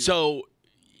right. So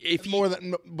if more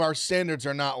than our standards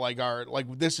are not like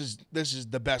this is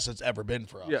the best it's ever been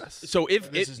for us. Yes. So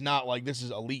this is not like this is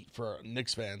elite for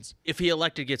Knicks fans. If he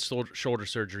elected to get shoulder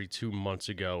surgery 2 months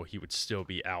ago, he would still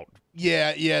be out.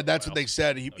 Yeah, that's what they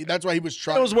said. That's why he was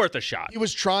trying. It was worth a shot. He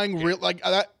was trying real like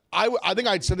that. I think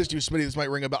I'd said this to you, Smitty. This might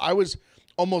ring a bell. I was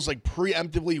almost like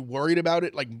preemptively worried about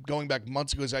it, like going back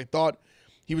months ago, because I thought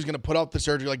he was going to put off the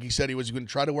surgery, like he said he was going to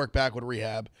try to work back with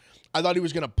rehab. I thought he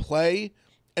was going to play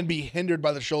and be hindered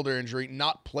by the shoulder injury,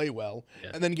 not play well,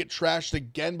 and then get trashed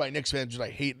again by Knicks fans, which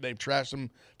I hate. They've trashed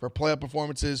him for playoff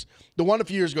performances. The one a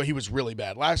few years ago, he was really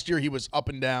bad. Last year, he was up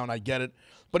and down. I get it.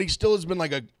 But he still has been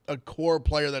like a core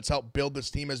player that's helped build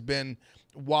this team, has been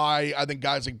why I think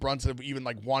guys like Brunson have even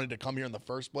like wanted to come here in the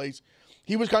first place.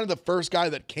 He was kind of the first guy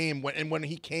that came, when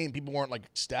he came, people weren't like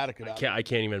ecstatic about it. I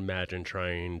can't even imagine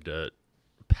trying to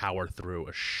power through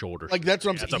a shoulder. Like that's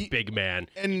what I'm saying. That's a big man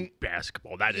in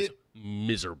basketball. That is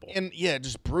miserable. And yeah,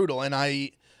 just brutal. And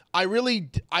I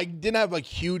didn't have like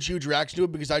huge reaction to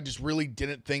it because I just really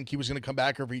didn't think he was going to come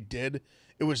back, or if he did,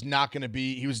 he was not going to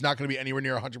be anywhere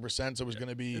near 100%. So it was going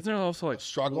to be. Isn't there also like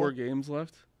struggle? 4 games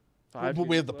left? But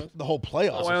we have the whole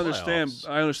playoffs. Oh, I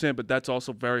understand, but that's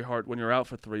also very hard when you're out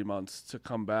for 3 months to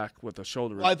come back with a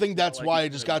shoulder. Well, I think that's why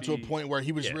it just got to a point where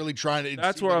he was really trying to.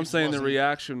 That's where I'm saying the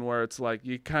reaction where it's like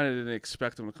you kind of didn't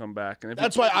expect him to come back, and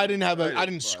that's why I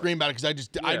didn't scream about it because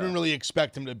I didn't really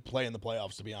expect him to play in the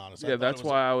playoffs, to be honest. Yeah, that's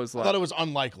why I was like, I thought it was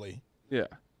unlikely. Yeah.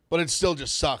 But it still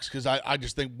just sucks because I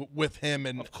just think with him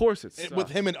and of course with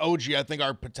him and OG, I think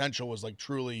our potential was like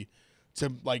truly to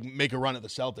like make a run at the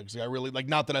Celtics. Like I really like,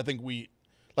 not that I think we.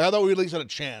 Like I thought we at least had a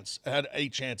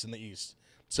chance in the East.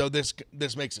 So this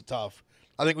makes it tough.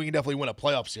 I think we can definitely win a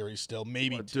playoff series still,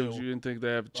 maybe 2. Dude, you didn't think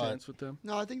they have a chance with them?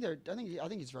 No, I think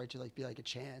he's right to like be like a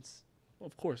chance. Well,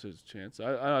 of course, there's a chance.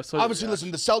 Obviously,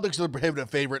 listen, the Celtics are the prohibitive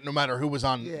favorite, no matter who was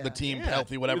on the team,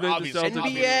 healthy, whatever. Obviously,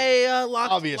 NBA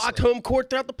locked home court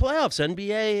throughout the playoffs.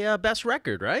 NBA best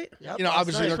record, right? Yep,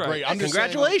 obviously they're great. I'm just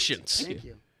congratulations. saying, Thank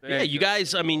you. Yeah, you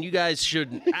guys. I mean, you guys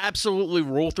should absolutely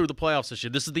roll through the playoffs this year.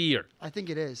 This is the year. I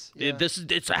think it is. Yeah.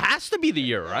 It has to be the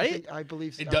year, right? I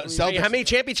believe so. It does. Hey, how many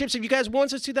championships have you guys won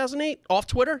since 2008? Off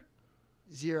Twitter?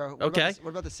 0. What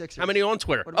about the Sixers? How many on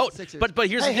Twitter? What about the Sixers? but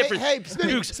here's the difference.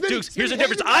 Smitty, Dukes, here's the hang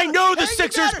difference. the I banner. know the Hang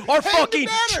Sixers banner. are Hang the fucking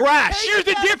banner. trash. Hang Here's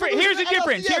the banner. difference. Here's the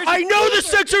difference. I know the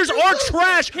Sixers are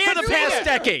trash for the past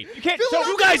decade. So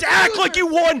you guys act like you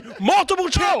won multiple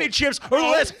championships over the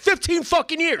last 15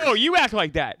 fucking years. Oh, you act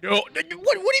like that. No, what do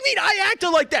you mean I acted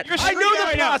like that? I know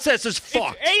the process is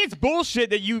fucked. It's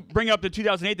bullshit that you bring up the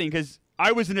 2008 thing because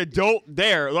I was an adult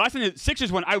there. The last time the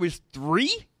Sixers won, I was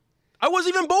 3. I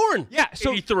wasn't even born. Yeah,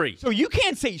 so 83. So you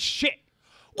can't say shit.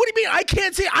 What do you mean? I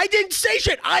can't say. I didn't say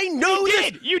shit. I know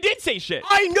this. You did say shit.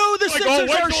 I know the Sixers are when's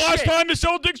the last shit. time the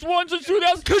Celtics won since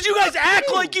 2000? Because you guys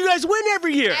act like you guys win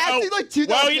every year.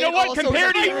 Well, you know what?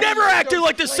 Compared to I never acted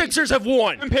like the Sixers have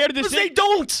won. Compared to the Because they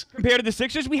don't. Compared to the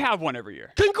Sixers, we have won every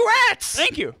year. Congrats.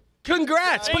 Thank you.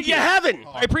 Congrats. Thank But you you. haven't.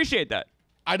 I appreciate that.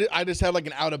 I just had like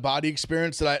an out of body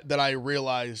experience that I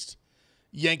realized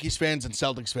Yankees fans and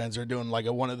Celtics fans are doing like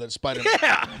one of the Spider-Man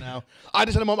right now. I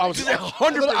just had a moment. I was like,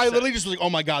 100%. I literally just was like, oh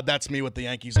my god, that's me with the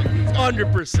Yankees. Like,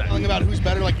 100%. Talking about who's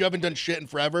better, like you haven't done shit in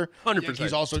forever. 100%.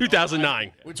 Yankees also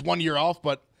 2009. It's 1 year off,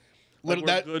 but Like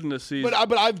we're good in the season.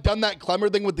 But I've done that Clemmer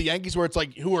thing with the Yankees where it's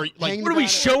like, who are like, Hang What are we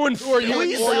showing? who are you like,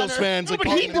 Phillies? Orioles fans? No, Like,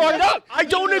 but he brought it up. I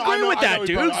don't agree with that,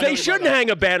 dudes. They shouldn't hang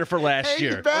a banner for last Hang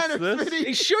year. the banner, What's this?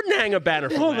 They Smitty. shouldn't hang a banner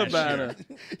for Pull the last banner.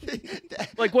 year.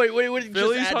 Like, wait,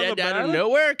 Phillies just hung add a that out of banner?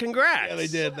 nowhere? Congrats. Yeah, they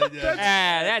did.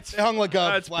 That's. They hung like a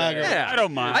That's flag. bad. Yeah, I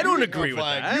don't mind. I don't agree with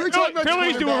flag. that. You were talking about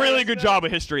Phillies Twitter do a really banners. good job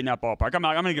of history in that ballpark. I'm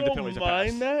going to give the Phillies Don't a pass.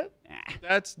 mind that.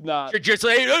 That's not. You're just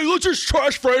like, hey, let's just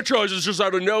trash franchises just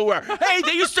out of nowhere. Hey,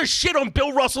 they used to shit on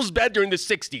Bill Russell's bed during the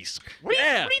 60s. What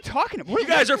are you talking about? You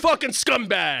guys are fucking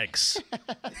scumbags.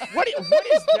 What is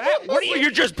that? What are you?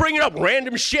 You're just bringing up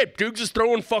random shit. Dude's just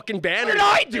throwing fucking What banners. did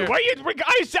I do?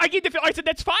 I said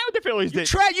that's fine with the Phillies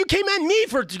did. You came at me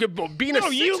for being a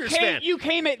No, Sixers fan. you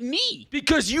came at me.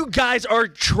 Because you guys are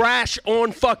trash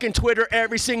on fucking Twitter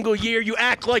every single year. You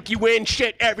act like you win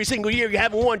shit every single year. You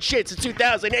haven't won shit since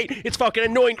 2008. It's fucking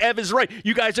annoying. Ev is right.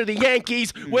 You guys are the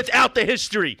Yankees without the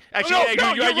history. Actually, No, yeah,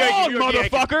 no, you're wrong, the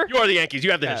Yankees. motherfucker. You are the Yankees.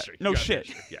 You have the history. No You have the shit.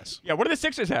 history. Yes. Yeah, what do the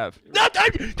Sixers have?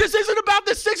 This isn't about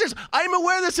the Sixers. I'm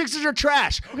aware the Sixers are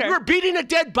trash. Okay. You're beating a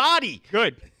dead body.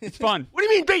 Good. It's fun. What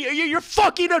do you mean? You're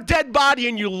fucking a dead body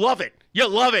and you love it. You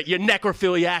love it, you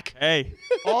necrophiliac. Hey,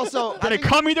 Also, I gonna think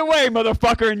come either way,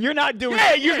 motherfucker, and you're not doing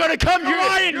Yeah, it. you're gonna come. You're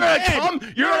lying gonna dead. come.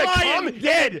 You're You're gonna lying come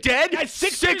dead. That's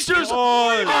Sixers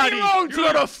Worry about body. your own You're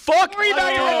team. gonna fuck Worry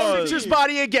about your own Sixers team.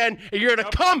 body again, and you're gonna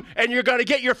come and you're gonna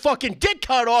get your fucking dick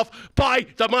cut off by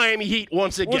the Miami Heat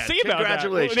once again. We'll see about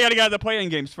Congratulations. that. They got to get out of the play-in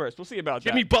games first. We'll see about that.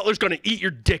 Jimmy Butler's gonna eat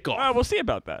your dick off. We'll see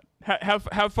about that.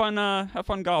 Have fun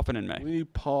golfing in May. We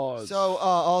need pause. so.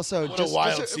 Also, What a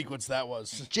wild just sequence that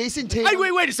was. Jason Tatum.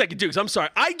 Wait a second, Dukes. I'm sorry.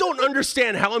 I don't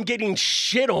understand how I'm getting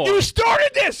shit on. You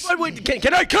started this. Wait,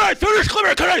 can I finish,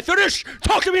 Clemmer? Can I finish?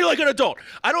 Talk to me like an adult.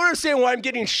 I don't understand why I'm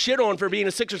getting shit on for being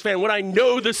a Sixers fan when I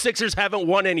know the Sixers haven't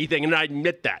won anything, and I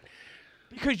admit that.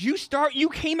 Because you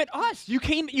came at us.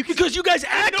 Because you guys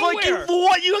act like you nowhere.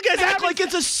 won. You guys I act like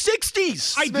haven't- it's the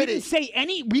 60s. I didn't say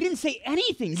we didn't say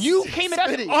anything. You came at us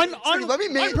Smitty,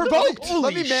 unprovoked.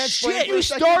 let me mansplain shit. for a You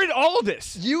second. started all of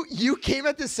this. You came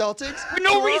at the Celtics For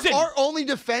no reason. Our only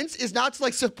defense is not to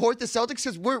support the Celtics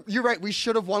because you're right. We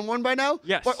should have won one by now.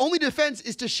 Yes. Our only defense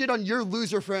is to shit on your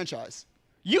loser franchise.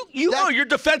 No, your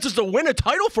defense is to win a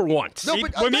title for once. No, you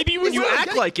but well, maybe that's you what I'm act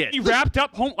getting- like it. He wrapped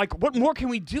up home. Like, what more can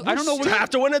we do? I don't know. You have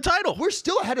to win a title. We're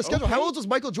still ahead of schedule. Okay. How old was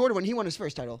Michael Jordan when he won his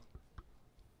first title?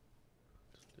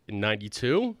 In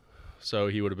 92, so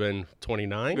he would have been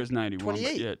 29. It was 91.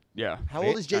 28. Yeah. How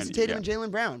old is Jason 90, Tatum yeah. and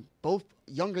Jalen Brown? Both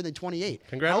younger than 28.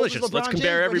 Congratulations. How old was Let's LeBron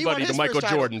compare James when he won everybody to his Michael first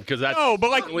title? Jordan because that's No,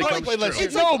 but like, really but comes like, true.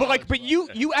 it's no, like- but like, but you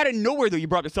out of nowhere though. You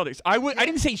brought the Celtics. I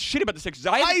didn't say shit about the Sixers.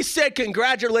 I said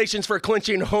congratulations for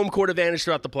clinching home court advantage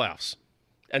throughout the playoffs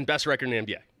and best record in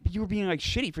the NBA. You were being like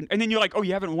shitty for, and then you're like, oh,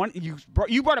 you haven't won.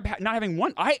 You brought up not having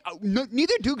won.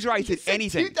 Neither Dukes or I said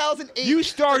anything. 2008. You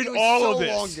started It was all so of this.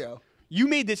 long ago. You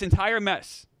made this entire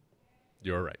mess.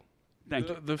 You're right. Thank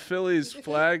you. The Phillies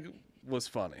flag was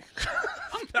funny.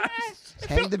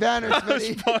 Hang the banner,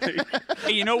 Smitty.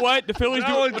 Hey, you know what? The Phillies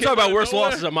do. Let's talk about worst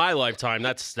losses of my lifetime.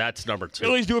 That's number 2.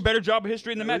 Phillies do a better job of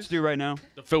history than the Mets do right now.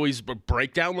 The Phillies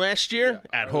breakdown last year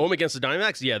at home against the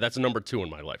Diamondbacks. Yeah, that's a number 2 in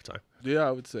my lifetime. Yeah,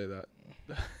 I would say that.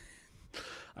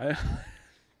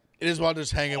 It is wild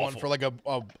just hanging one for like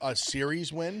a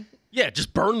series win. Yeah,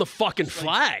 just burn the fucking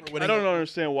flag. I don't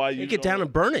understand why you Take it down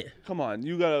and burn it. Come on,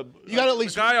 you gotta at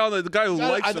least the guy who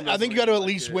likes I them. think you got to at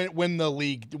least win the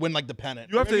league, win like the pennant.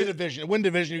 You have Win to- the division, win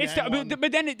division. You It's can hang one.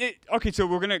 but then okay, so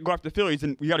we're gonna go after the Phillies,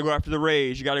 and we got to go after the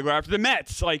Rays. You got to go after the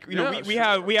Mets. Like Yeah, we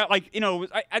have like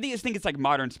I think it's like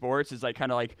modern sports is like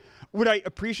kind of like would I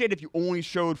appreciate if you only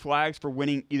showed flags for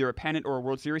winning either a pennant or a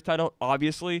World Series title,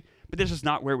 obviously, but this is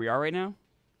not where we are right now.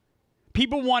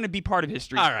 People want to be part of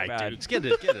history. All so right, bad. dudes, get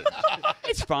it.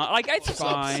 It's fine. Like it's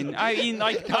fine. I mean,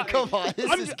 like Oh, come on, this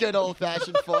is good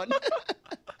old-fashioned fun.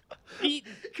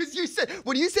 Because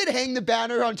when you said hang the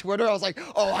banner on Twitter, I was like,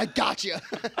 oh, I got you.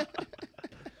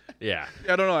 Yeah.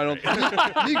 I don't know. I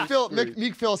don't think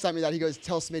Meek Phil sent me that. He goes,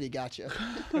 tell Smitty, gotcha.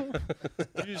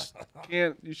 you just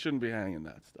can't. You shouldn't be hanging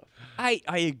that stuff. I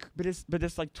agree, but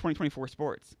it's like 2024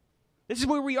 sports. This is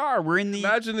where we are. We're in the.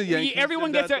 Imagine the Yankees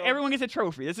Everyone did gets that, though. everyone gets a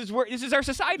trophy. This is our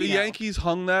society. The now. Yankees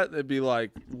hung that. It'd be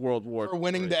like World War. for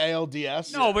winning the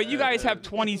ALDS. No, but you guys have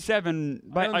 27.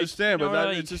 I But understand, you know, but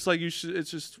like, it's just like you should. It's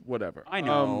just whatever. I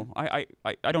know. I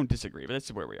don't disagree, but this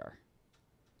is where we are.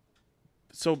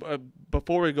 So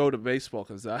before we go to baseball,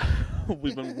 because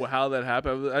we've been how that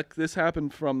happened. This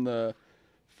happened from the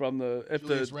if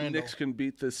Julius the Randle. Knicks can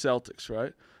beat the Celtics,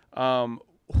 right?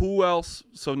 Who else?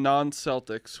 So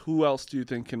non-Celtics. Who else do you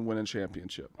think can win a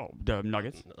championship? Oh, the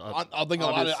Nuggets. I think a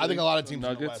lot of teams in the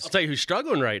Nuggets. West. I'll tell you who's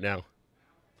struggling right now.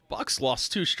 Bucks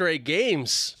lost 2 straight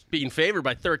games, being favored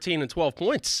by 13 and 12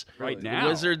 points. Right now. The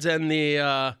Wizards and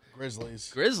the Grizzlies.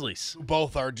 Grizzlies.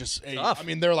 Both are just. Tough. I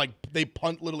mean, they're like they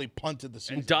literally punted the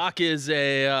season.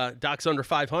 And Doc's under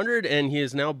 500, and he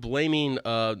is now blaming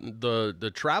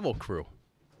the travel crew,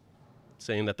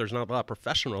 saying that there's not a lot of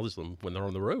professionalism when they're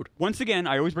on the road. Once again,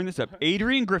 I always bring this up.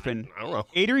 Adrian Griffin. I don't know.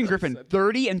 Adrian Griffin,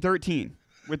 30 and 13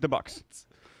 with the Bucks.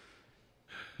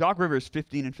 Doc Rivers,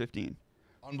 15 and 15.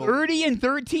 30 and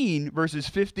 13 versus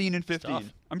 15 and 15. tough.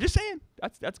 I'm just saying.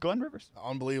 That's Glenn Rivers.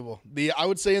 Unbelievable. I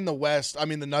would say in the West, I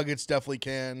mean, the Nuggets definitely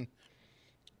can.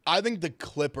 I think the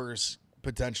Clippers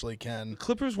potentially can.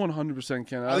 Clippers 100%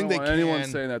 can. I think don't they want anyone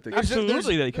can. saying that they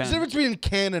Absolutely, they There's a can. difference between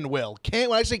can and will. Can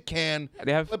when I say can,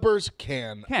 They have Clippers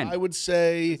can. Can. I would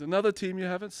say. There's another team you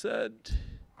haven't said.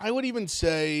 I would even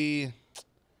say.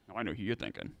 Oh, I know who you're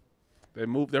thinking.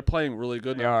 They're playing really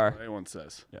good They now. are. Anyone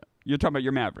says. Yeah, you're talking about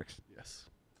your Mavericks. Yes.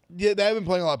 Yeah, they have been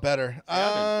playing a lot better.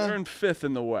 They're in 5th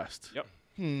in the West. Yep.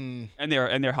 And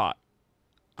they're hot.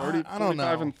 30, I don't know.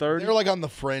 25 and 30. They're like on the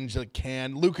fringe that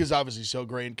can. Luke is obviously so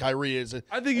great, and Kyrie is.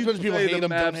 I think you as much as could people say hate the him,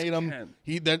 don't Mavs hate him. can.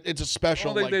 It's a I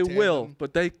special. don't think like, they will, tandem.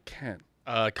 but they can.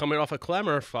 Coming off of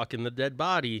Clemmer, fucking the dead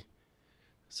body,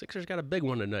 Sixers got a big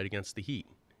one tonight against the Heat.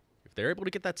 If they're able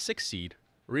to get that 6th seed,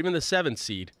 or even the 7th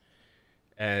seed,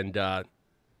 and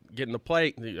win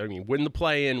the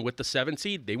play-in with the 7th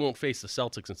seed, they won't face the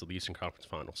Celtics until the Eastern Conference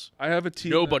Finals. I have a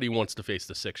team. Nobody wants to face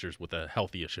the Sixers with a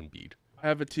healthy-ish Embiid. I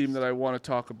have a team that I want to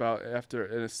talk about after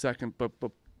in a second, but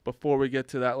before we get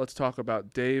to that, let's talk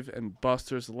about Dave and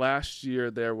Buster's. Last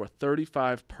year, there were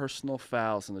 35 personal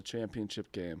fouls in the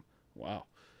championship game. Wow.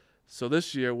 So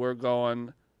this year, we're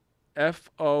going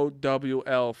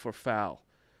FOWL for foul.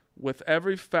 With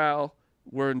every foul,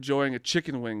 we're enjoying a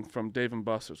chicken wing from Dave and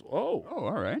Buster's. Oh,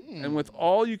 all right. And with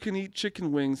all-you-can-eat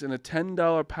chicken wings and a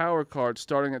 $10 power card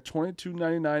starting at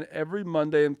 $22.99 every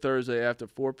Monday and Thursday after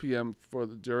 4 p.m. for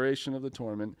the duration of the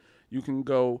tournament, you can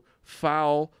go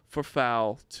foul for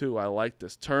foul, too. I like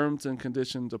this. Terms and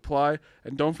conditions apply.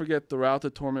 And don't forget, throughout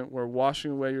the tournament, we're washing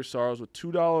away your sorrows with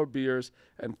 $2 beers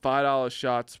and $5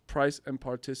 shots. Price and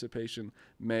participation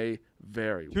may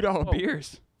vary. $2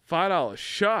 beers. $5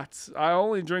 shots. I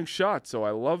only drink shots, so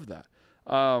I love that.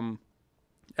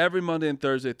 Every Monday and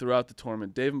Thursday throughout the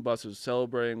tournament, Dave & Buster's is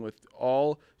celebrating with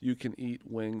all-you-can-eat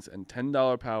wings and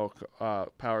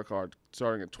 $10 power card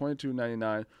starting at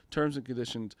 $22.99. Terms and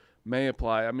conditions may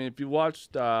apply. I mean, if you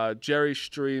watched Jerry's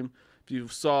stream, if you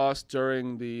saw us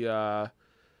during the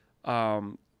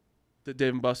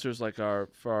Dave & Buster's, like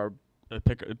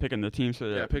Picking the teams for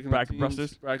the bracket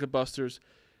busters. Bracket Busters.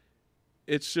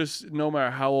 It's just no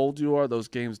matter how old you are, those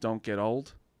games don't get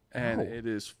old. And it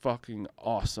is fucking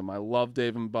awesome. I love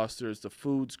Dave & Buster's. The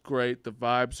food's great. The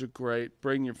vibes are great.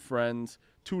 Bring your friends.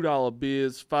 $2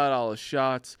 beers, $5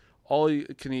 shots. All you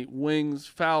can eat wings.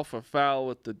 Foul for foul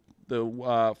with the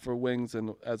for wings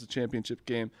and as a championship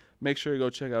game. Make sure you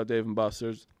go check out Dave &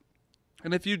 Buster's.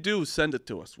 And if you do, send it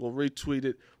to us. We'll retweet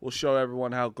it. We'll show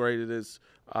everyone how great it is.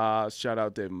 Shout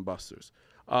out Dave & Buster's.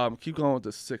 Keep going with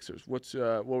the Sixers. What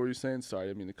were you saying? Sorry, I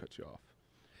didn't mean to cut you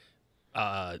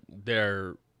off.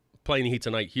 They're playing the Heat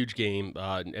tonight. Huge game.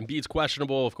 Embiid's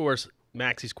questionable, of course.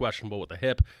 Maxi's questionable with a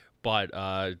hip, but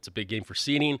it's a big game for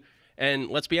seeding. And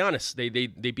let's be honest, they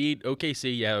beat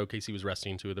OKC. Yeah, OKC was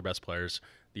resting 2 of their best players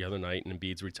the other night, and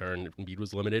Embiid's return. Embiid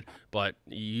was limited, but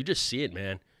you just see it,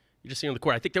 man. You just see it on the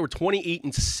court. I think they were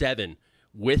 28-7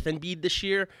 with Embiid this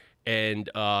year, and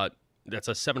that's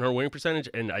a 700 winning percentage,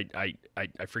 and I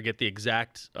forget the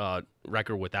exact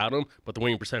record without him, but the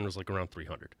winning percentage was like around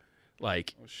 300.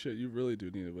 Like, oh shit, you really do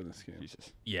need to win this game.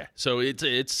 Jesus. Yeah, so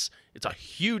it's a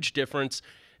huge difference,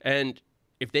 and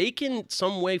if they can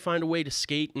some way find a way to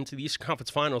skate into the Eastern Conference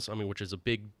Finals, I mean, which is a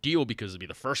big deal because it'd be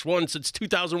the first one since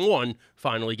 2001,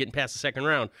 finally getting past the second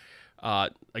round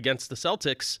against the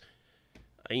Celtics.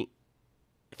 If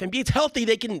Embiid's healthy,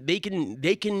 they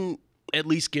can at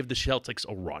least give the Celtics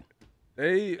a run.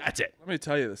 That's it. Let me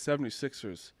tell you, the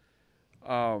 76ers,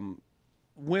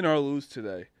 win or lose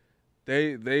today,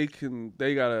 they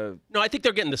got a No, I think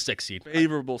they're getting the 6th seed.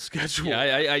 favorable schedule.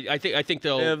 Yeah, I think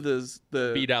they'll They have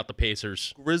the beat out the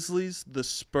Pacers. Grizzlies, the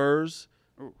Spurs,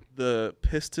 the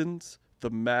Pistons, the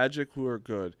Magic, who are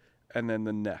good, and then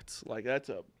the Nets. Like, that's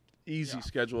a easy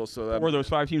schedule. So that Or those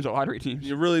 5 teams are lottery teams.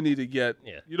 you really need to get.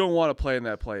 Yeah. You don't want to play in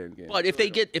that play-in game. But if they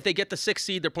get the 6th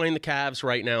seed, they're playing the Cavs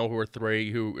right now, who are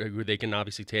 3, who they can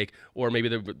obviously take, or maybe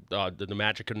the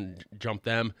Magic can jump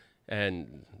them,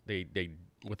 and they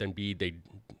with Embiid they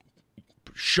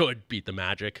should beat the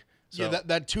Magic. So, Yeah,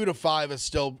 that 2 to 5 is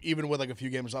still, even with like a few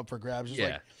games up for grabs.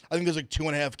 Yeah. I think there's like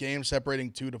 2.5 games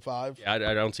separating 2 to 5. I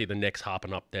don't see the Knicks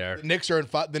hopping up there. The Knicks are in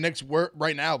 5. The Knicks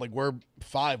right now, like we're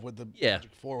 5 with the Yeah.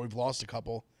 Magic 4. We've lost a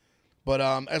couple, but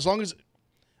as long as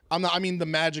the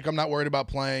Magic, I'm not worried about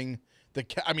playing. The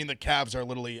Cavs are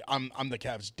literally. I'm the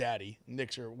Cavs' daddy.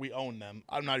 Knicks we own them.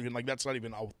 I'm not even that's not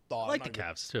even a thought. I like the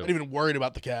Cavs too. I'm not even worried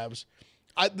about the Cavs.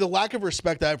 The lack of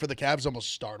respect I have for the Cavs is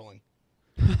almost startling.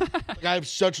 I have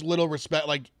such little respect.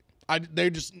 They're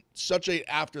just such a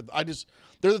after.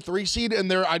 They're the 3 seed,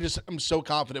 and I'm so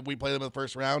confident we play them in the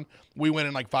first round. We win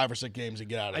in 5 or 6 games and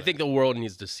get out of it. I think the world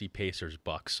needs to see Pacers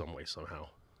Bucks some way somehow,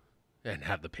 and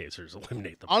have the Pacers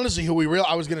eliminate them. Honestly,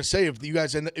 I was gonna say if you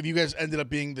guys ended up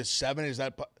being the 7, is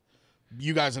that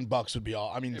you guys and Bucks would be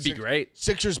all. I mean, It'd be great.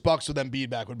 Sixers Bucks with them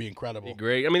back would be incredible. Be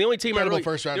great. I mean, the only team Incredible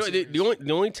first round the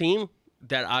only team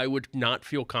that I would not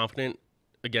feel confident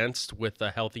against with a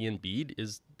healthy Embiid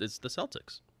is the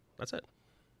Celtics. That's it.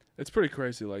 It's pretty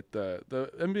crazy. Like the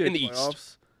NBA In the playoffs,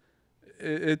 East.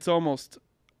 It's almost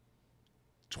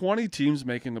 20 teams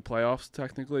making the playoffs.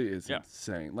 Technically, is Yeah.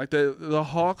 insane. Like the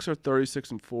Hawks are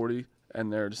 36-40,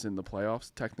 and they're just in the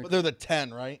playoffs. Technically, But they're the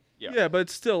 10, right? yeah, but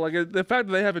it's still the fact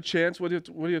that they have a chance. What do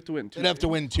you have to win? They'd have to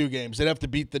win 2 games. They'd have to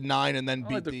beat the 9 and then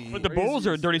beat the. But the Bulls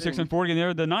are 36 and 40, and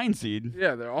they're the 9 seed.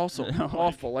 Yeah, they're also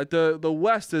awful. Like the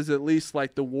West is at least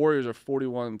like the Warriors are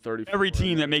 41-34. Every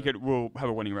team that make it will have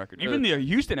a winning record. Even the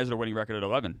Houston has a winning record at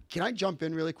 11. Can I jump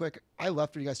in really quick? I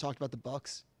left when you guys talked about the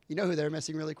Bucks. You know who they're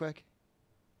missing really quick?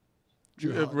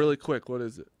 Drew Holiday. Really quick, what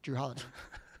is it? Drew Holiday.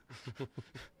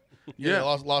 Yeah, they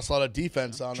lost a lot of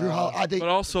defense on. Drew Holiday. But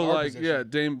also, guard like, position. yeah,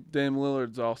 Dame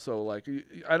Lillard's also like,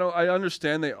 I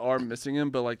understand they are missing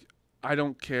him, but like, I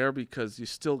don't care because you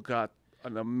still got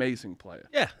an amazing player.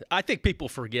 Yeah, I think people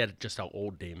forget just how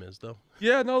old Dame is, though.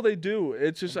 Yeah, no, they do.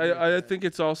 It's just, I think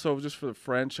it's also just for the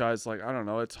franchise. Like, I don't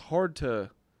know, it's hard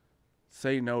to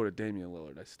say no to Damian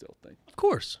Lillard. I still think. Of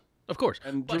course.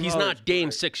 And But Drew he's Holiday's not Dame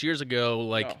great. 6 years ago,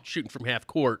 like No. shooting from half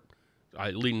court,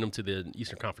 leading them to the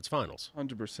Eastern Conference Finals.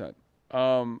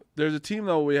 100%. There's a team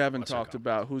though we haven't talked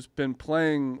about who's been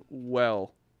playing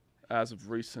well as of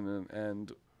recent,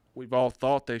 and we've all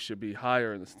thought they should be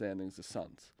higher in the standings. The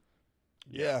Suns.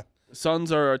 Yeah. The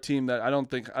Suns are a team that I don't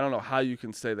know how you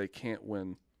can say they can't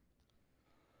win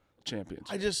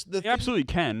championships. They absolutely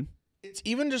can. It's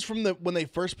even just from when they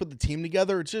first put the team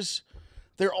together. It's just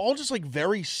they're all just like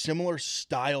very similar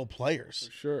style players.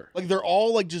 For sure. Like they're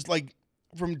all like just like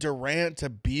from Durant to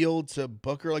Beal to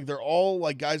Booker. Like they're all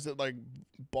like guys that like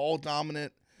ball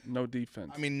dominant. No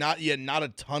defense. I mean, not a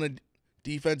ton of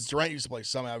defense. Durant used to play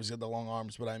some. Obviously, had the long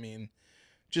arms, but I mean,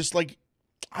 just like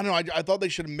I don't know. I thought they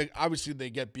should have. Obviously,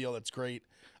 they get Beal. That's great.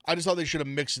 I just thought they should have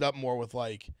mixed it up more with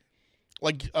like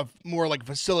a more like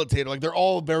facilitator. Like they're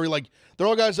all very like they're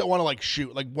all guys that want to like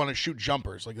shoot, like want to shoot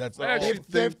jumpers. Like that's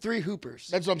They have 3 hoopers.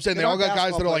 that's what I'm saying. They They all aren't got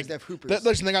guys that are basketball like players, they have hoopers.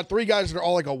 listen. They got 3 guys that are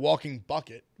all like a walking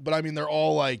bucket. But I mean, they're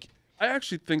all like I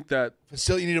actually think that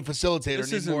you need a facilitator.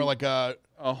 This You need more isn't like a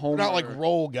Homer, not like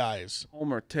role guys.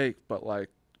 Homer take, but like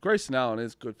Grayson Allen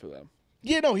is good for them.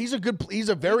 Yeah, no, he's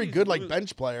a very good like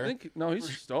bench player. I think he's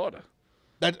a starter.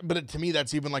 But to me,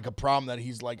 that's even like a problem that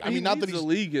he's like. I He mean, not that leads he's the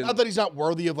league in- not that he's not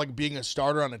worthy of like being a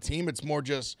starter on a team. It's more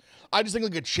just I just think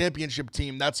like a championship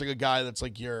team. That's like a guy that's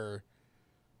like your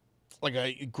like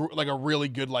a really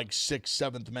good like 6th,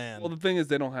 7th man. Well, the thing is,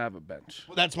 they don't have a bench.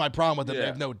 Well, that's my problem with them. They Yeah.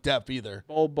 have no depth either.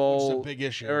 Bol Which is a big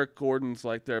issue. Eric Gordon's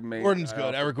like their main. Gordon's guy good.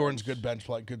 off Eric the Gordon's bench. good bench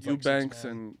play. Good. Eubanks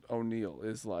and O'Neal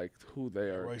is like who they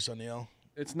are. Royce O'Neal.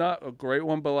 It's not a great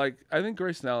one, but like I think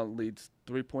Grayson Allen leads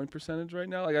 3-point percentage right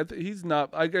now. Like he's not.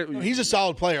 I get. No, he's a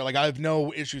solid player. Like I have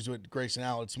no issues with Grayson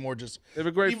Allen. It's more just They have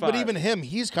a great But five. even him,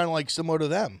 he's kind of like similar to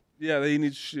them. Yeah, they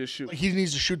need to shoot. Like he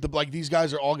needs to shoot like these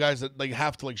guys are all guys that like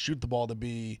have to like shoot the ball to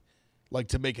be like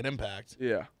to make an impact.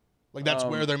 Yeah. Like that's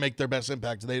where they make their best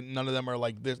impact. None of them are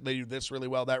like this. They do this really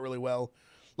well, that really well.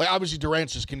 Like obviously Durant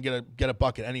just can get a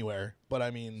bucket anywhere. But I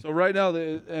mean, So right now,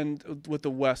 and with the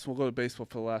West, we'll go to baseball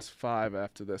for the last 5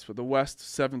 after this. But the West,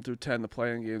 7 through 10, the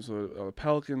playing games are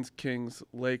Pelicans, Kings,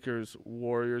 Lakers,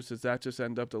 Warriors. Does that just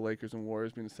end up the Lakers and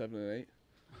Warriors being the 7 and 8?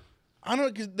 I don't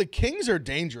know. 'Cause the Kings are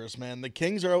dangerous, man. The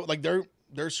Kings are like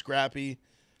they're scrappy,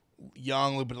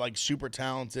 young, but like super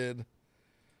talented.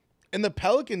 And the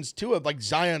Pelicans too, have like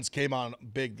Zion's came on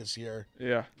big this year.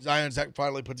 Yeah. Zion's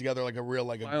finally put together like a real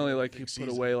like. Finally, like he big put season.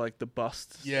 away like the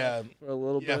busts. Yeah. For a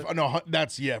little Yeah, bit. no,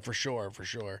 that's for sure.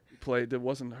 He played. That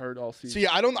wasn't hurt all season. So yeah,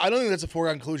 I don't think that's a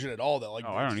foregone conclusion at all. Though, like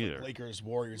I don't it's either. Lakers,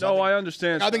 Warriors. No, I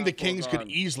understand. I it's think the not Kings could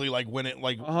foregone. easily like win it.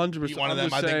 Like 100%. beat one of I'm them.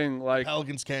 just I saying, think like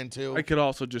Pelicans can too. I could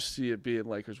also just see it being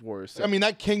Lakers Warriors. I mean,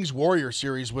 that Kings Warrior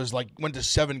series was like went to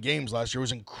 7 games last year. It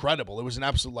was incredible. It was an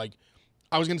absolute like.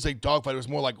 I was gonna say dogfight. It was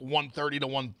more like 130 to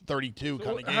 132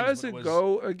 kind of game. How does it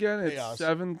go again? It's chaos.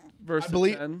 7 versus I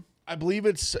believe 10. I believe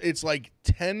it's like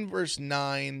 10 versus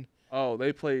 9. Oh,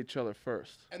 they play each other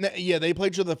first. And then, they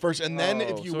played each other first. And then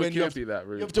if you so win, it you can't have, be that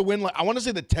you rude. have to win. Like I want to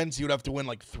say the 10 seed would have to win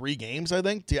like 3 games. I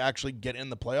think to actually get in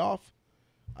the playoff.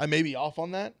 I may be off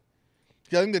on that.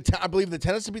 I think I believe the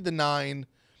 10 has to beat the 9.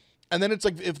 And then it's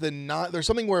like if the 9, there's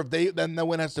something where if then the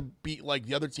win has to beat like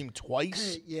the other team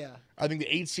twice. Yeah. I think the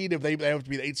 8 seed, if they have to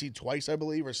be the 8 seed twice, I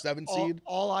believe, or 7 seed.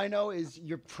 All I know is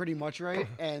you're pretty much right,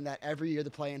 and that every year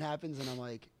the play-in happens, and I'm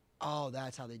like, oh,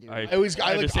 that's how they do it.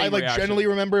 I generally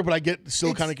remember it, but I get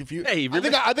still kind of confused. Hey,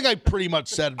 I think I pretty much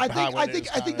said I how think it is,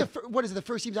 I think kinda. what is it? The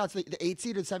first team's out to the 8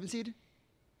 seed or the 7 seed?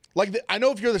 Like I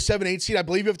know if you're the 7-8 seed, I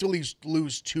believe you have to at least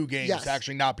lose 2 games Yes. to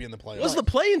actually not be in the playoffs. Was the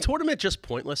play-in tournament just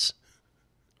pointless?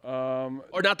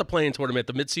 Or not the play-in tournament,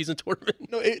 the mid-season tournament?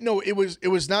 It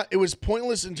was not. It was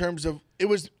pointless in terms of it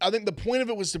was. I think the point of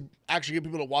it was to actually get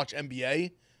people to watch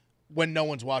NBA when no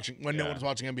one's watching. When no one's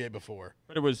watching NBA before.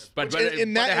 But it was. But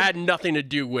in it that- had nothing to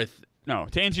do with. No,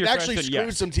 to answer It your actually question, screwed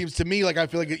yes. some teams. To me, like I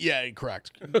feel like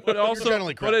correct. But also,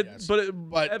 generally correct, yes.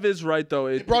 but Ev is right though.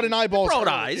 It brought in eyeballs. brought for-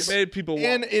 eyes. It made people.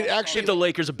 and watch. it actually Give the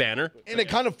Lakers a banner. and it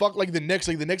kind of fucked like the Knicks.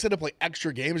 Like the Knicks had to play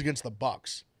extra games against the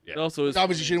Bucks. It also is It's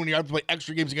obviously shitty when you have to play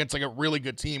extra games against like a really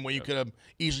good team when you could have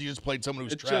easily just played someone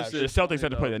who's It's trash. just- The Celtics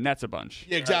had to play the Nets a bunch.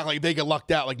 Yeah, exactly. They get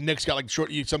lucked out. Like Knicks got like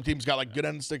short. Some teams got like good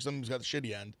end sticks. Some teams got the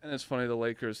shitty end. And it's funny the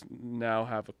Lakers now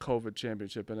have a COVID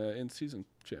championship and an in-season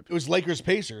It championship. was Lakers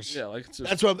Pacers. Yeah, like it's just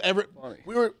That's what funny.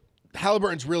 we were.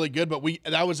 Halliburton's really good, but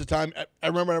that was the time. I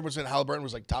remember everyone said Halliburton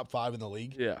was like top 5 in the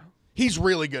league. Yeah. He's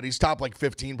really good. He's top like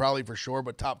 15 probably for sure,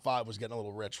 but top 5 was getting a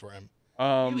little rich for him.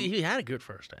 He had a good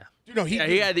first half. You know, He had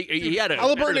a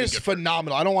Halliburton better than is good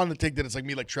phenomenal. I don't want to think that it's like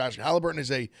me like trash. Halliburton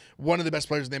is one of the best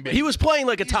players in the NBA. He was playing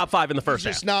like a top 5 in the first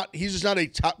he's half. just not a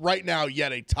top right now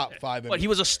yet a top 5. But he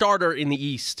was a starter in the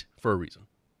East for a reason.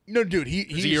 No, dude,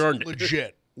 he's he earned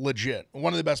it. legit.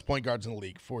 One of the best point guards in the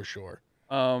league for sure.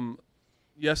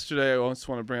 Yesterday, I just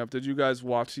want to bring up. Did you guys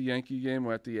watch the Yankee game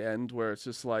at the end where it's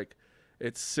just like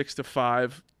it's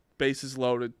 6-5, bases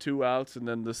loaded, 2 outs, and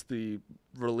then the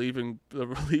reliever for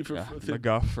the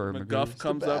McGuff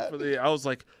comes up for the. I was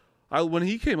like, when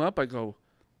he came up, I go,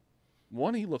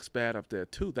 one, he looks bad up there.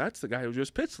 2, that's the guy who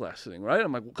just pitched last inning, right?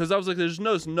 I'm like, because I was like, there's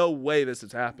no way this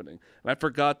is happening, and I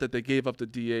forgot that they gave up the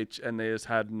DH and they just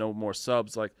had no more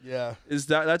subs. Like, Yeah.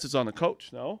 that's just on the coach?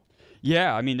 No.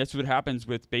 Yeah, I mean, that's what happens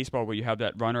with baseball where you have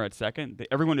that runner at second.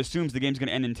 Everyone assumes the game's going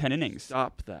to end in 10 innings.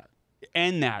 Stop that.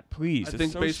 End that, please. I It's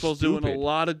think so baseball's stupid. doing a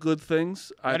lot of good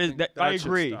things. I I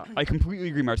agree. I completely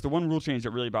agree, Mark. It's the one rule change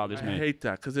that really bothers I me. hate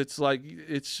that because it's like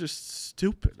it's just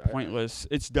stupid. Pointless.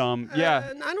 It's dumb.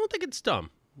 Yeah. I don't think it's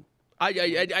dumb. I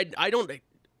don't.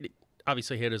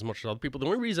 Obviously, hate it as much as other people. The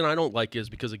only reason I don't like it is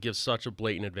because it gives such a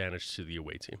blatant advantage to the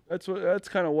away team. That's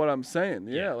kind of what I'm saying.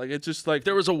 Yeah, like it's just like If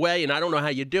there was a way, and I don't know how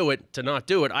you do it, to not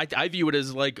do it, I view it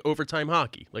as like overtime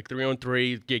hockey. Like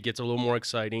 3-on-3, it gets a little more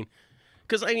exciting.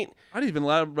 Because, I mean, I'd even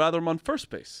rather him on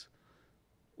first base.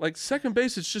 Like second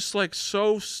base, it's just like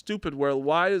so stupid.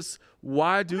 Why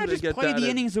do they just get play that? the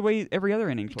innings the way every other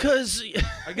inning plays. because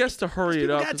I guess to hurry it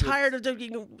people up. got 'cause tired of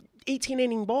the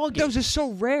 18-inning ball game. Those are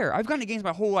so rare. I've gone to games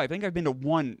my whole life. I think I've been to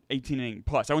one 18-inning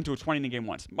plus. I went to a 20-inning game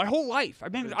once. My whole life.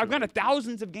 I've gone to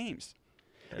thousands of games.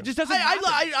 It just doesn't happen.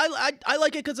 I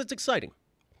like it because it's exciting.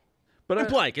 but I'm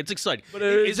blank. It's exciting. but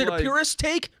it is is it a like- purist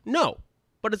take? No,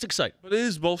 but it's exciting. But it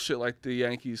is bullshit. Like the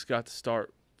Yankees got to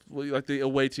start. Like the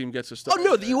away team gets to start. Oh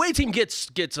no, the away team gets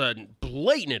a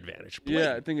blatant advantage. Yeah, I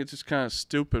Blatant. think it's just kind of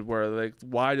stupid.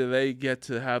 Why do they get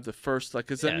to have the first? Like,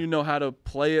 because then Yeah. you know how to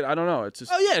play it. I don't know. It's just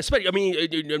Oh yeah, especially. I mean,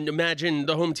 imagine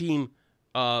the home team.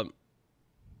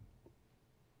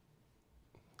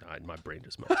 My brain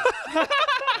just melted.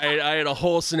 I had a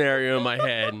whole scenario in my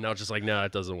head, and I was just like, no,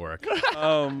 it doesn't work.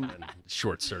 And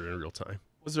short circuit in real time.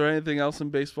 Was there anything else in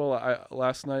baseball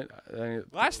last night?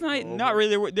 Last night, not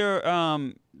really. There,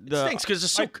 It stinks because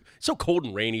it's so cold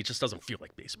and rainy. It just doesn't feel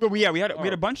like baseball. But we had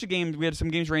a bunch of games. We had some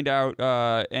games rained out,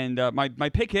 and my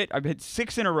pick hit. I've hit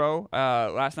 6 in a row.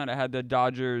 Last night I had the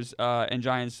Dodgers and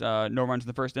Giants no runs in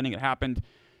the first inning. It happened,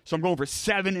 so I'm going for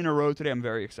 7 in a row today. I'm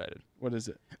very excited. What is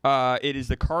it? It is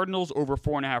the Cardinals over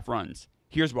 4.5 runs.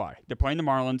 Here's why. They're playing the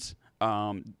Marlins.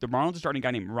 The Marlins are starting a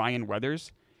guy named Ryan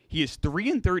Weathers. He is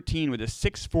 3-13 with a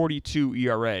 6.42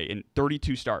 ERA in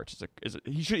 32 starts.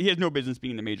 He has no business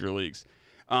being in the major leagues.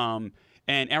 And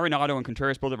Arenado and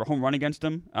Contreras both have a home run against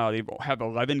him. They have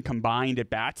 11 combined at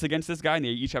bats against this guy, and they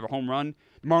each have a home run.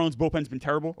 The Marlins bullpen's been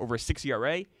terrible, over a 6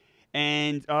 ERA.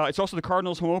 And it's also the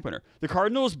Cardinals' home opener. The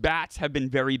Cardinals' bats have been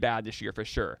very bad this year for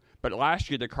sure. But last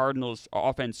year, the Cardinals'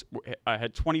 offense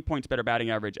had 20 points better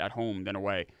batting average at home than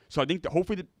away. So I think that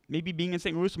hopefully maybe being in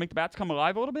St. Louis will make the bats come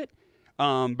alive a little bit.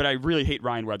 But I really hate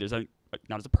Ryan Weathers. Not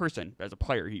as a person, but as a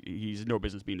player. He's no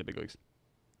business being in the big leagues.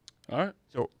 All right.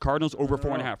 So Cardinals over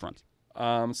 4.5 runs.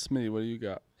 Smitty, what do you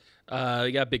got? I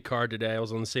got a big card today. I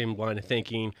was on the same line of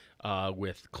thinking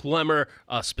with Clemmer,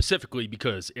 specifically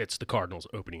because it's the Cardinals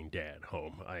opening day at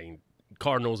home.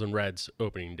 Cardinals and Reds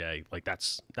opening day, like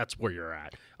that's where you're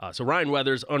at. So Ryan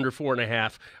Weathers under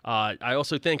 4.5. I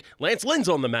also think Lance Lynn's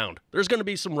on the mound. There's going to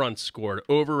be some runs scored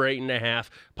over 8.5.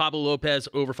 Pablo Lopez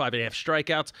over 5.5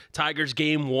 strikeouts. Tigers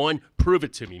game 1. Prove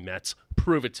it to me, Mets.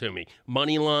 Prove it to me.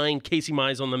 Money line. Casey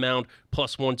Mize on the mound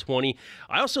plus 120.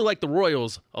 I also like the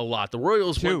Royals a lot. The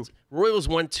Royals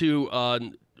went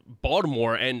to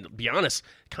Baltimore and, to be honest,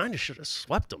 kind of should have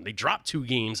swept them. They dropped 2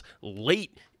 games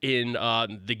late in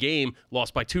the game,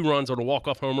 lost by 2 runs on a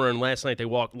walk-off homer, and last night they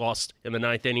lost in the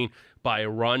 9th inning by a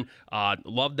run.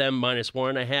 Love them minus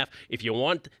 1.5. If you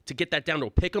want to get that down to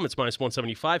a pick 'em, it's minus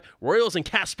 175. Royals and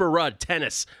Casper Rudd,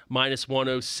 tennis, minus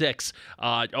 106.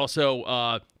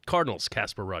 Also, Cardinals,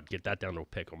 Casper Rudd, get that down to a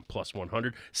pick 'em, plus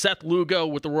 100. Seth Lugo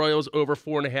with the Royals over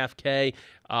 4.5K.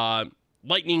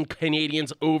 Lightning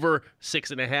Canadians over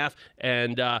 6.5,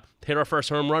 and hit our first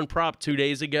home run prop 2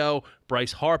 days ago.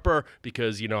 Bryce Harper,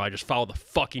 because I just follow the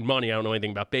fucking money. I don't know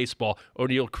anything about baseball.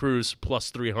 O'Neal Cruz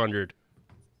plus 300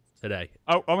 today.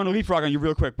 I want to leapfrog on you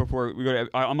real quick before we go.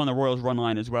 I'm on the Royals run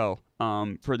line as well.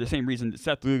 For the same reason,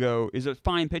 Seth Lugo is a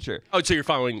fine pitcher. Oh, so you're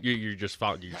following? You're just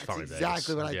following. That's following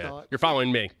exactly Vegas. what I thought. You're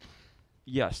following me.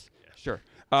 Yes, sure.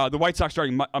 The White Sox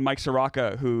starting Mike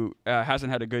Soroka, who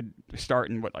hasn't had a good start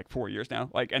in 4 years now.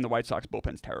 And the White Sox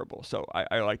bullpen's terrible, so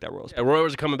I like that Royals. Yeah,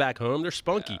 Royals are coming back home. They're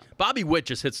spunky. Yeah. Bobby Witt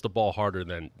just hits the ball harder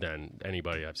than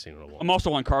anybody I've seen in a while. I'm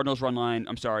also on Cardinals run line.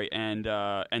 I'm sorry, and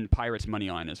Pirates money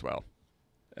line as well.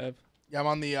 Ev? Yeah, I'm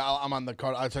on the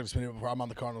I talked to Smitty before. I'm on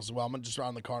the Cardinals as well. I'm just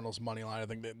on the Cardinals money line. I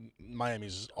think that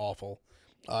Miami's awful,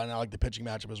 and I like the pitching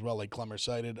matchup as well, like Clemmer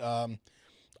cited.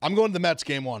 I'm going to the Mets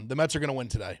game 1. The Mets are going to win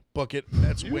today. Book it.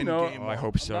 Mets win game 1. I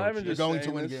hope so. They're going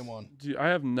to win game 1. I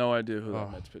have no idea who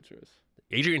that Mets pitcher is.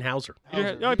 Adrian Hauser. He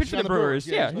pitched for the Brewers.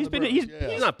 Yeah, he's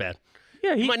not bad.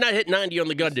 Yeah, he might not hit 90 on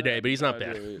the gun today, but he's not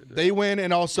bad. They win,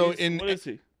 and also what is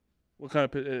he? What kind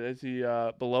of is he?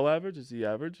 Below average? Is he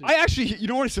average? I actually,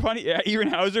 what's funny? Adrian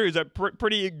Hauser is a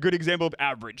pretty good example of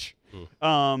average.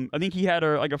 I think he had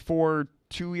a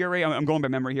 4.2 ERA. I'm going by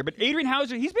memory here, but Adrian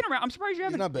Hauser, he's been around. I'm surprised you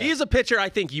haven't. He's a pitcher I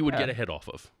think you would get a hit off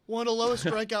of. One of the lowest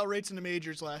strikeout rates in the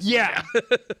majors last year.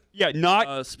 Yeah, not.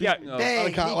 A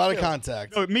lot of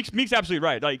contact. No, Meek's absolutely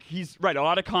right. He's right. A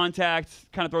lot of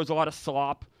contact. Kind of throws a lot of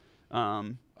slop.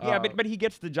 But he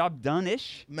gets the job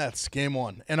done-ish. Mets game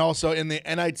 1, and also in the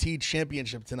NIT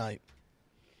championship tonight,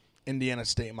 Indiana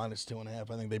State minus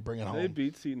 2.5. I think they bring it home. They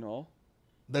beat Seton Hall.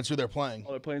 That's who they're playing.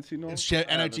 Oh, they're playing Seton Hall? It's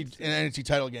NIT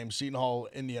title game, Seton Hall,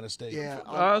 Indiana State. Yeah.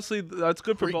 Honestly, that's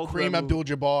good for both of them. Kareem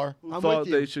Abdul-Jabbar. Who thought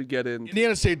they should get in.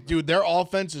 Indiana State, dude, their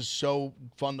offense is so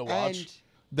fun to watch.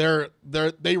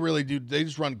 They really do. They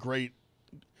just run great.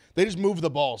 They just move the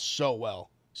ball so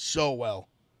well. So well.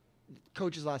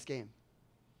 Coach's last game.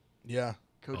 Yeah.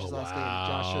 Coach's last game.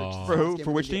 Josh Church. For who?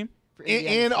 For which team?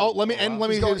 Let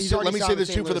me say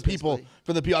this too for the people.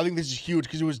 I think this is huge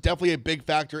because it was definitely a big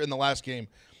factor in the last game.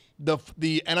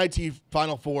 The NIT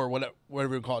Final Four,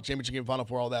 whatever you call it, championship game, Final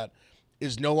Four, all that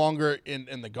is no longer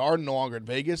in the Garden, no longer in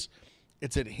Vegas.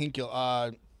 It's at Hinkle.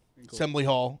 Assembly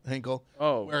Hall, Hinkle.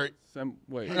 Oh, where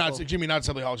not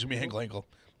Assembly Hall. Excuse me, Hinkle.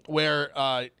 Where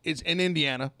it's in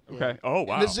Indiana. Okay. Oh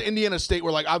wow. And this is Indiana State,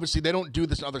 where obviously they don't do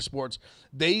this in other sports.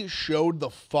 They showed the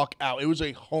fuck out. It was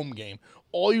a home game.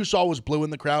 All you saw was blue in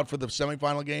the crowd for the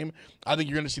semifinal game. I think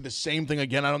you're going to see the same thing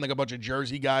again. I don't think a bunch of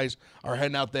Jersey guys are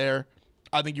heading out there.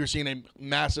 I think you're seeing a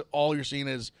massive. All you're seeing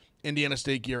is Indiana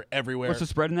State gear everywhere. What's the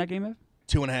spread in that game, Ev?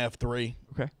 2.5, 3.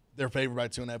 Okay. They're favored by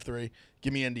 2.5, 3.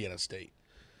 Give me Indiana State.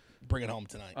 Bring it home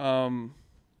tonight.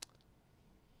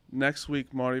 Next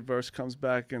week, Marty Verse comes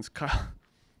back against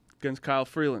Kyle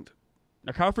Freeland.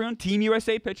 Now, Kyle Freeland, Team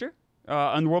USA pitcher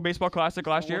on the World Baseball Classic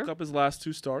last year. Woke up his last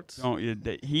 2 starts.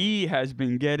 He has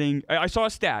been getting. I saw a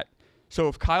stat. So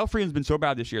if Kyle Freeland's been so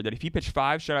bad this year that if he pitched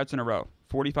 5 shutouts in a row,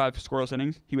 45 scoreless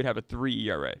innings, he would have a 3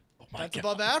 ERA. That's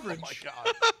above average. Oh my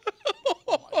god.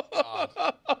 Oh my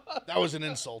god. That was an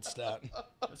insult stat.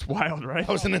 That's wild, right?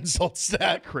 That was an insult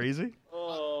stat. Crazy.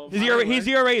 Oh, His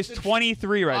ERA is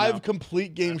 23 right now. 5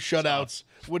 complete game shutouts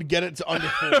would get it to under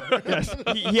 4.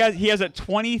 Yes, he has a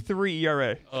 23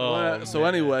 ERA. So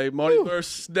anyway, Marty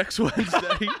Burst next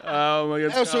Wednesday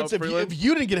against So Kyle Freeland. if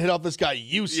you didn't get hit off this guy,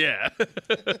 you suck.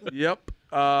 Yeah. Yep.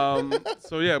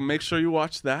 So yeah, make sure you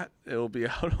watch that. It'll be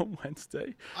out on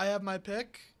Wednesday. I have my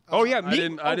pick. Oh yeah,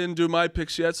 I didn't do my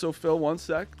picks yet. So Phil, one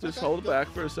sec. Just hold it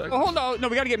back for a second. Oh, hold on. No,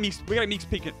 we gotta get Meek's. We gotta Meek's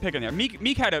pick in there.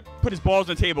 Meek had to put his balls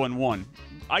on the table and won.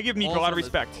 I give Meek a lot of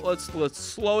respect. Let's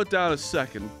slow it down a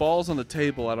second. Balls on the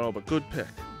table, I don't know, but good pick.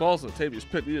 Balls on the table, you just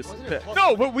pick.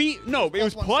 No, but it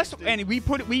was plus, and we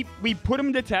put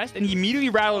him to test, and he immediately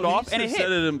rattled off, and it hit. He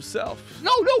said it himself.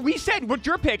 No, we said what's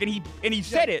your pick, and he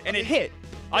said it, and it hit.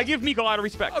 I give Meek a lot of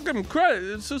respect. I'll give him credit.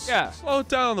 It's just slow it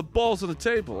down on the balls on the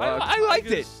table. I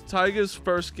liked it. Tigers'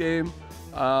 first game.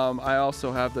 I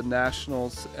also have the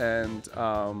Nationals, and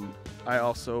I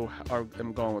also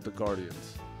am going with the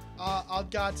Guardians. I've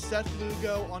got Seth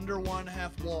Lugo under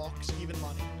 1.5 walks, even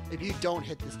money. If you don't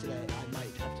hit this today, I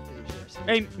might have to lose yours.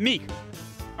 Hey, Meek,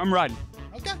 I'm riding.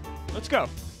 Okay. Let's go.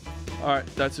 All right,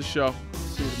 that's the show.